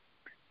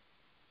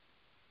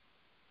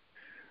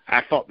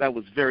 I thought that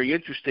was very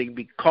interesting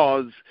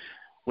because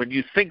when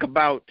you think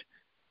about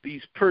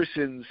these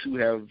persons who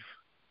have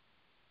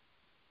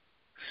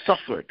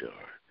suffered or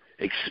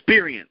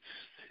experienced,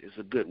 is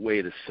a good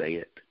way to say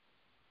it,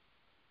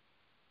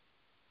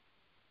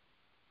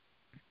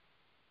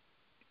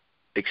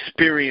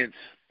 experience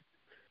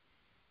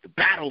the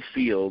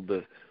battlefield,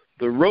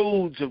 the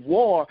roads of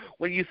war,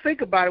 when you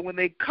think about it, when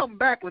they come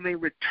back, when they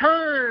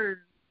return,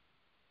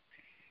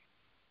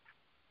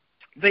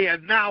 they are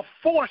now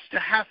forced to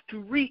have to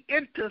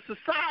re-enter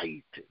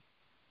society.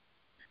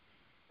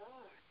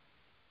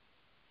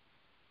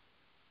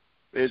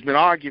 There's been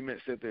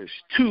arguments that there's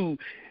two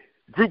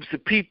groups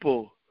of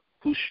people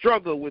who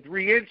struggle with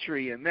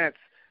re-entry, and that's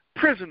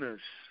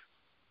prisoners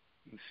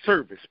and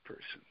service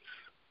persons.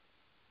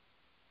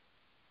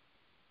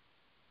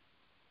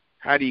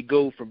 How do you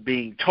go from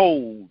being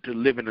told to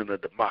living in a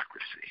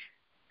democracy,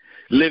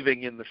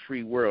 living in the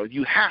free world?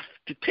 You have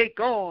to take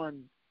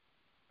on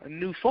a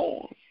new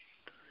form.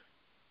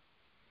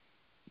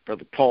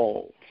 Brother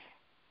Paul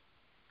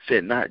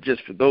said, not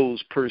just for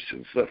those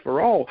persons, but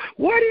for all.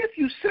 What if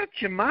you set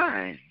your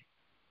mind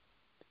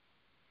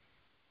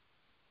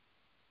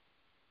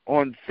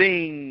on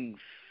things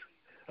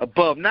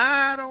above,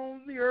 not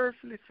on the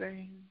earthly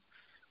things?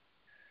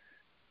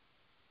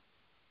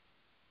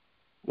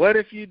 What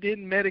if you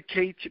didn't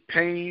medicate your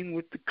pain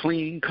with the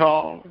clean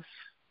cars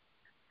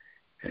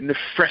and the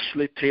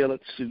freshly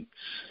tailored suits?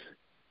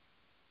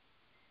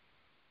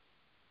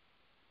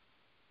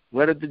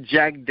 What if the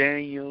Jack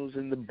Daniels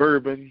and the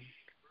bourbon,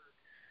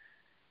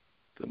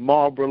 the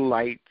Marlboro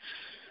Lights?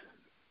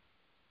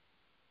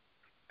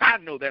 I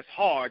know that's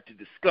hard to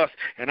discuss,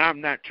 and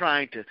I'm not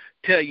trying to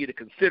tell you to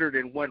consider it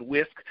in one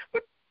whisk,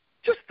 but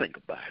just think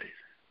about it.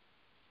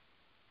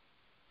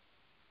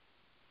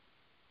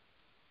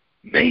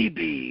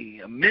 Maybe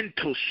a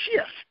mental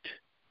shift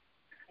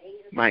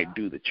might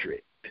do the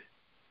trick.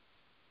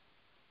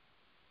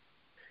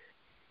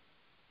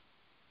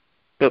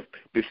 But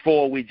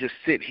before we just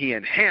sit here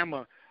and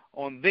hammer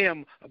on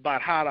them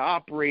about how to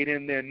operate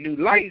in their new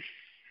life,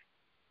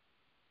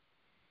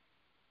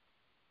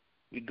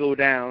 we go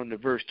down to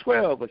verse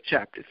 12 of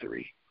chapter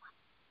 3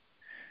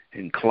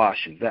 in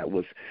Colossians. That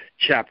was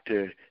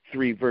chapter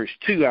 3, verse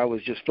 2 I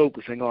was just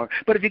focusing on.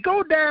 But if you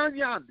go down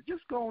yonder,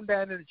 just go on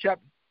down into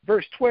chapter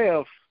verse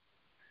 12,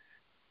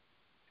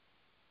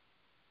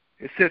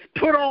 it says,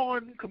 put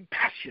on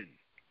compassion,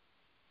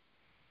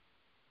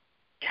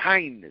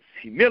 kindness,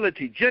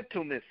 humility,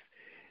 gentleness,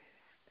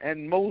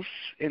 and most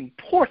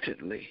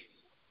importantly,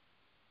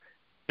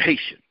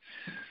 patience.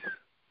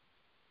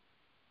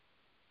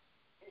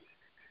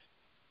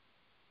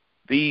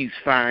 These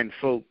fine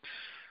folks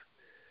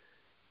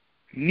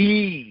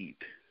need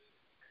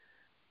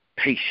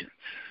patience.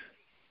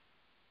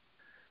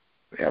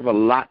 They have a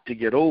lot to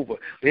get over.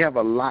 They have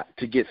a lot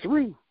to get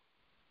through.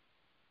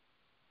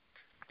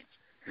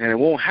 And it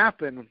won't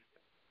happen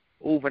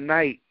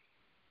overnight.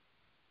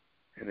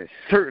 And it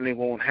certainly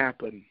won't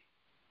happen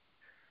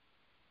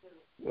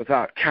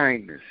without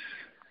kindness,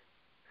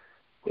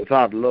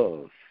 without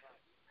love.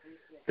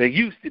 They're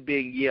used to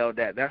being yelled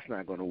at. That's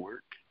not going to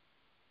work.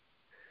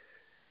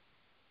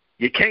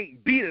 You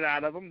can't beat it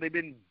out of them. They've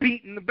been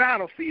beating the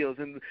battlefields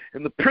and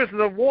the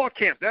prisoner of war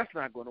camp. That's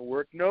not going to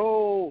work.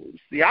 No, it's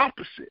the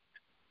opposite.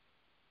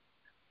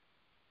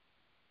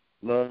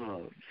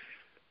 Love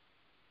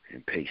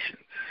and patience.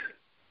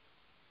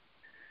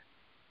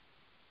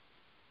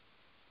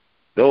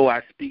 Though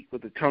I speak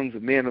with the tongues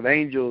of men of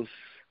angels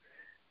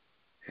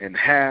and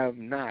have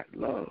not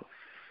love,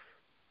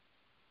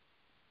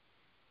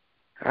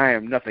 I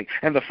am nothing.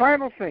 And the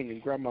final thing,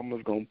 and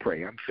Grandmama's going to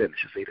pray. I'm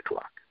finished. It's 8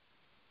 o'clock.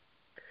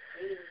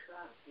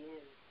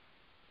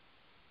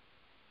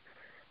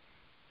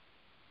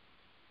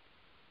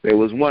 There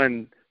was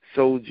one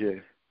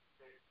soldier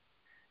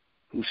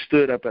who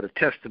stood up at a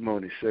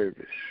testimony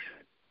service.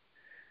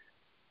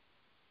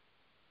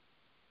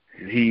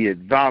 And he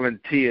had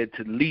volunteered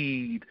to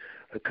lead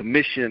a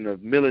commission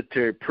of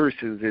military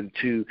persons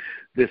into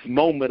this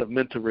moment of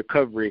mental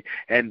recovery.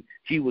 And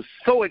he was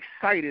so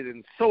excited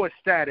and so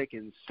ecstatic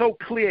and so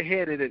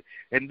clear-headed.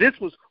 And this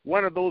was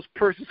one of those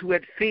persons who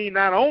had seen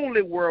not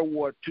only World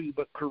War II,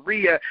 but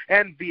Korea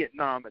and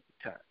Vietnam at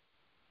the time.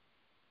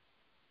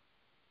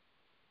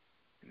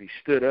 And he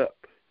stood up.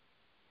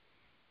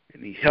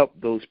 And he helped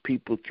those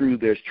people through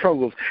their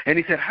struggles. And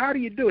he said, how do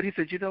you do it? He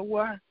said, you know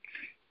what?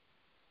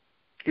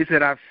 He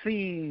said, I've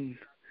seen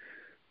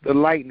the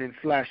lightning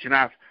flash, and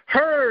I've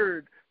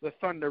heard the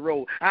thunder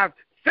roll. I've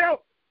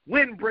felt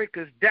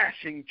windbreakers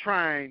dashing,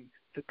 trying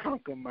to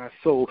conquer my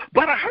soul.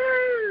 But I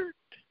heard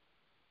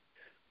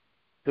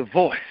the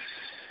voice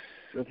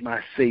of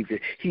my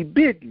Savior. He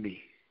bid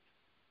me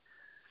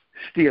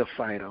still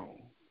fight on.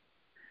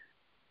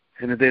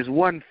 And if there's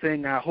one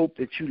thing I hope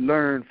that you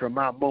learn from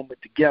our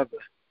moment together,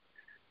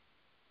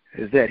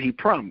 is that he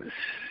promised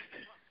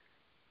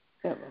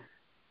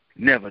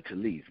never to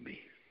leave me.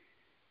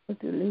 But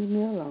to leave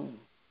me alone.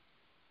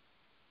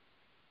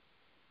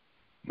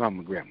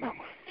 Mama,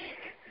 grandmama.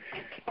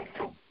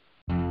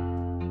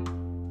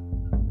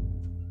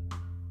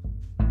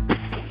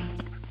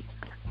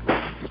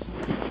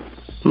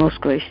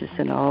 Most gracious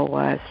and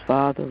all-wise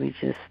Father, we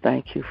just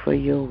thank you for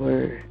your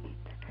word.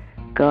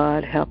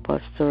 God, help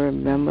us to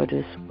remember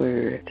this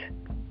word.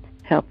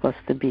 Help us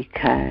to be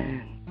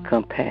kind,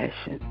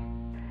 compassionate.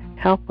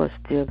 Help us,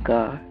 dear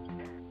God,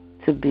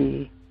 to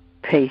be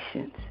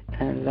patient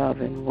and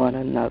loving one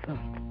another.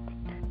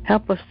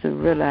 Help us to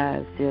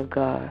realize, dear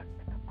God,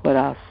 what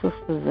our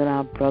sisters and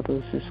our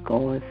brothers is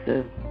going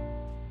through.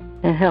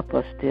 And help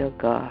us, dear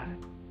God,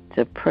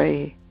 to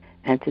pray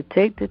and to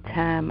take the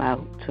time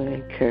out to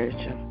encourage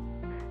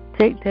them.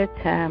 Take that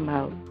time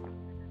out,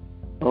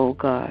 oh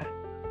God,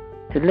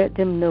 to let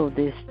them know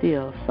there's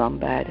still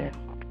somebody.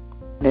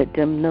 Let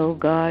them know,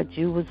 God,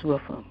 you was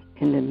with them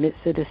in the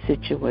midst of the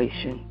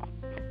situation,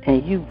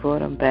 and you brought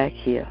them back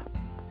here.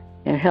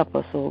 And help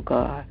us, oh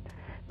God,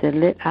 to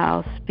let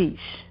our speech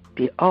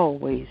be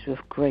always with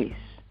grace,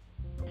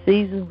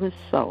 seasoned with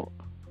salt,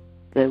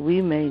 that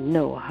we may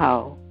know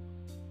how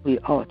we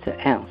ought to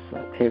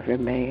answer every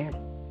man.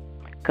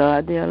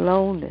 God, they're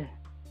lonely.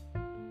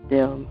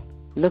 They're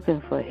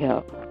looking for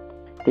help.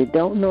 They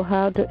don't know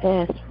how to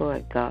ask for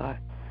it, God.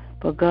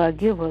 But God,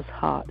 give us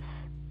hearts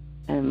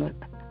and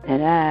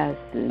eyes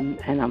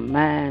and a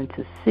mind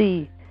to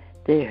see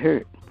their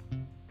hurt,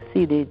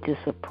 see their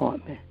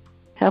disappointment.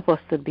 Help us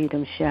to be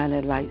them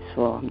shining lights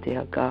for them,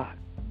 dear God.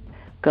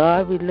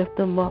 God, we lift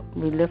them up.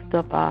 We lift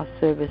up our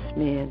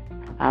servicemen,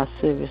 our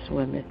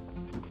servicewomen.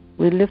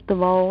 We lift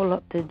them all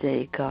up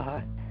today,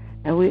 God.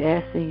 And we're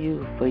asking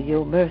you for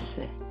your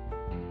mercy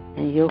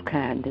and your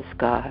kindness,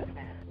 God.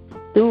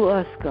 Through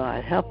us,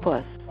 God, help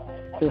us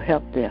to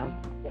help them.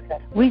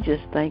 We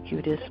just thank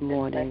you this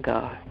morning,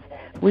 God.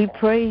 We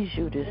praise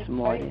you this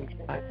morning,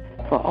 God,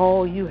 for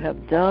all you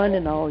have done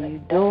and all you're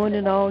doing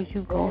and all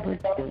you're going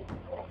to do.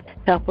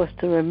 Help us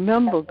to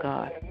remember,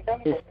 God,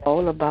 it's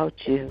all about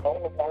you.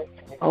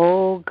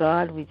 Oh,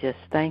 God, we just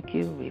thank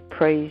you, we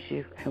praise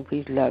you, and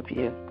we love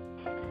you.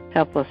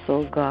 Help us,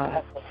 oh,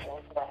 God.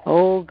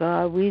 Oh,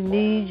 God, we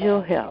need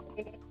your help.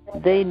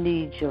 They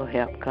need your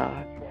help,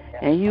 God.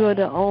 And you are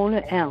the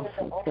only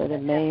answer to the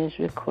man's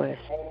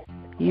request.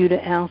 You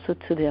the answer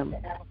to them.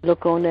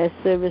 Look on that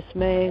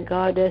serviceman,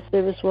 God, that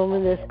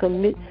servicewoman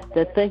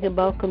that's thinking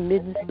about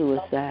committing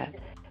suicide.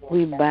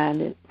 We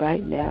bind it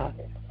right now.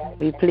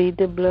 We plead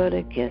the blood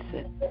against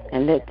it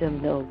and let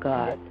them know,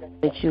 God,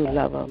 that you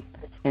love them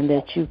and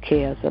that you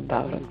cares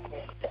about them.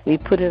 We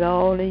put it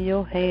all in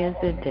your hands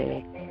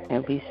today,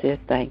 and we say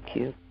thank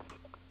you.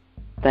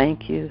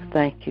 Thank you,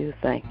 thank you,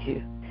 thank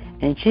you.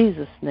 In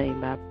Jesus'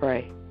 name I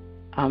pray.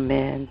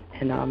 Amen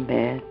and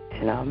amen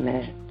and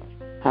amen.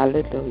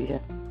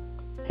 Hallelujah.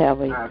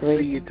 Have a great... I'll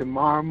see you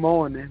tomorrow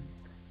morning.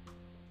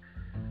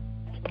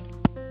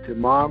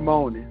 Tomorrow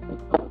morning.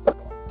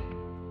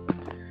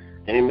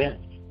 Amen.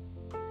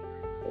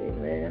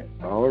 Amen.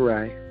 All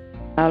right.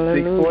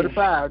 Hallelujah.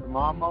 6:45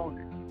 tomorrow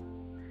morning.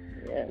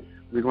 Yes.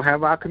 We're going to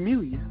have our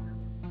communion.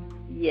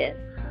 Yes.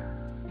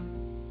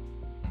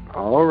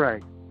 All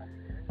right.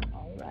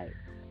 All right.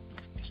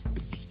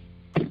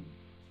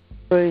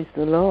 Praise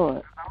the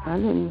Lord.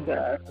 Hallelujah.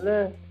 God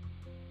bless.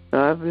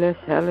 God bless.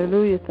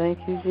 Hallelujah. Thank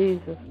you,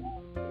 Jesus.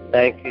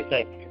 Thank you.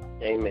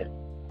 Amen.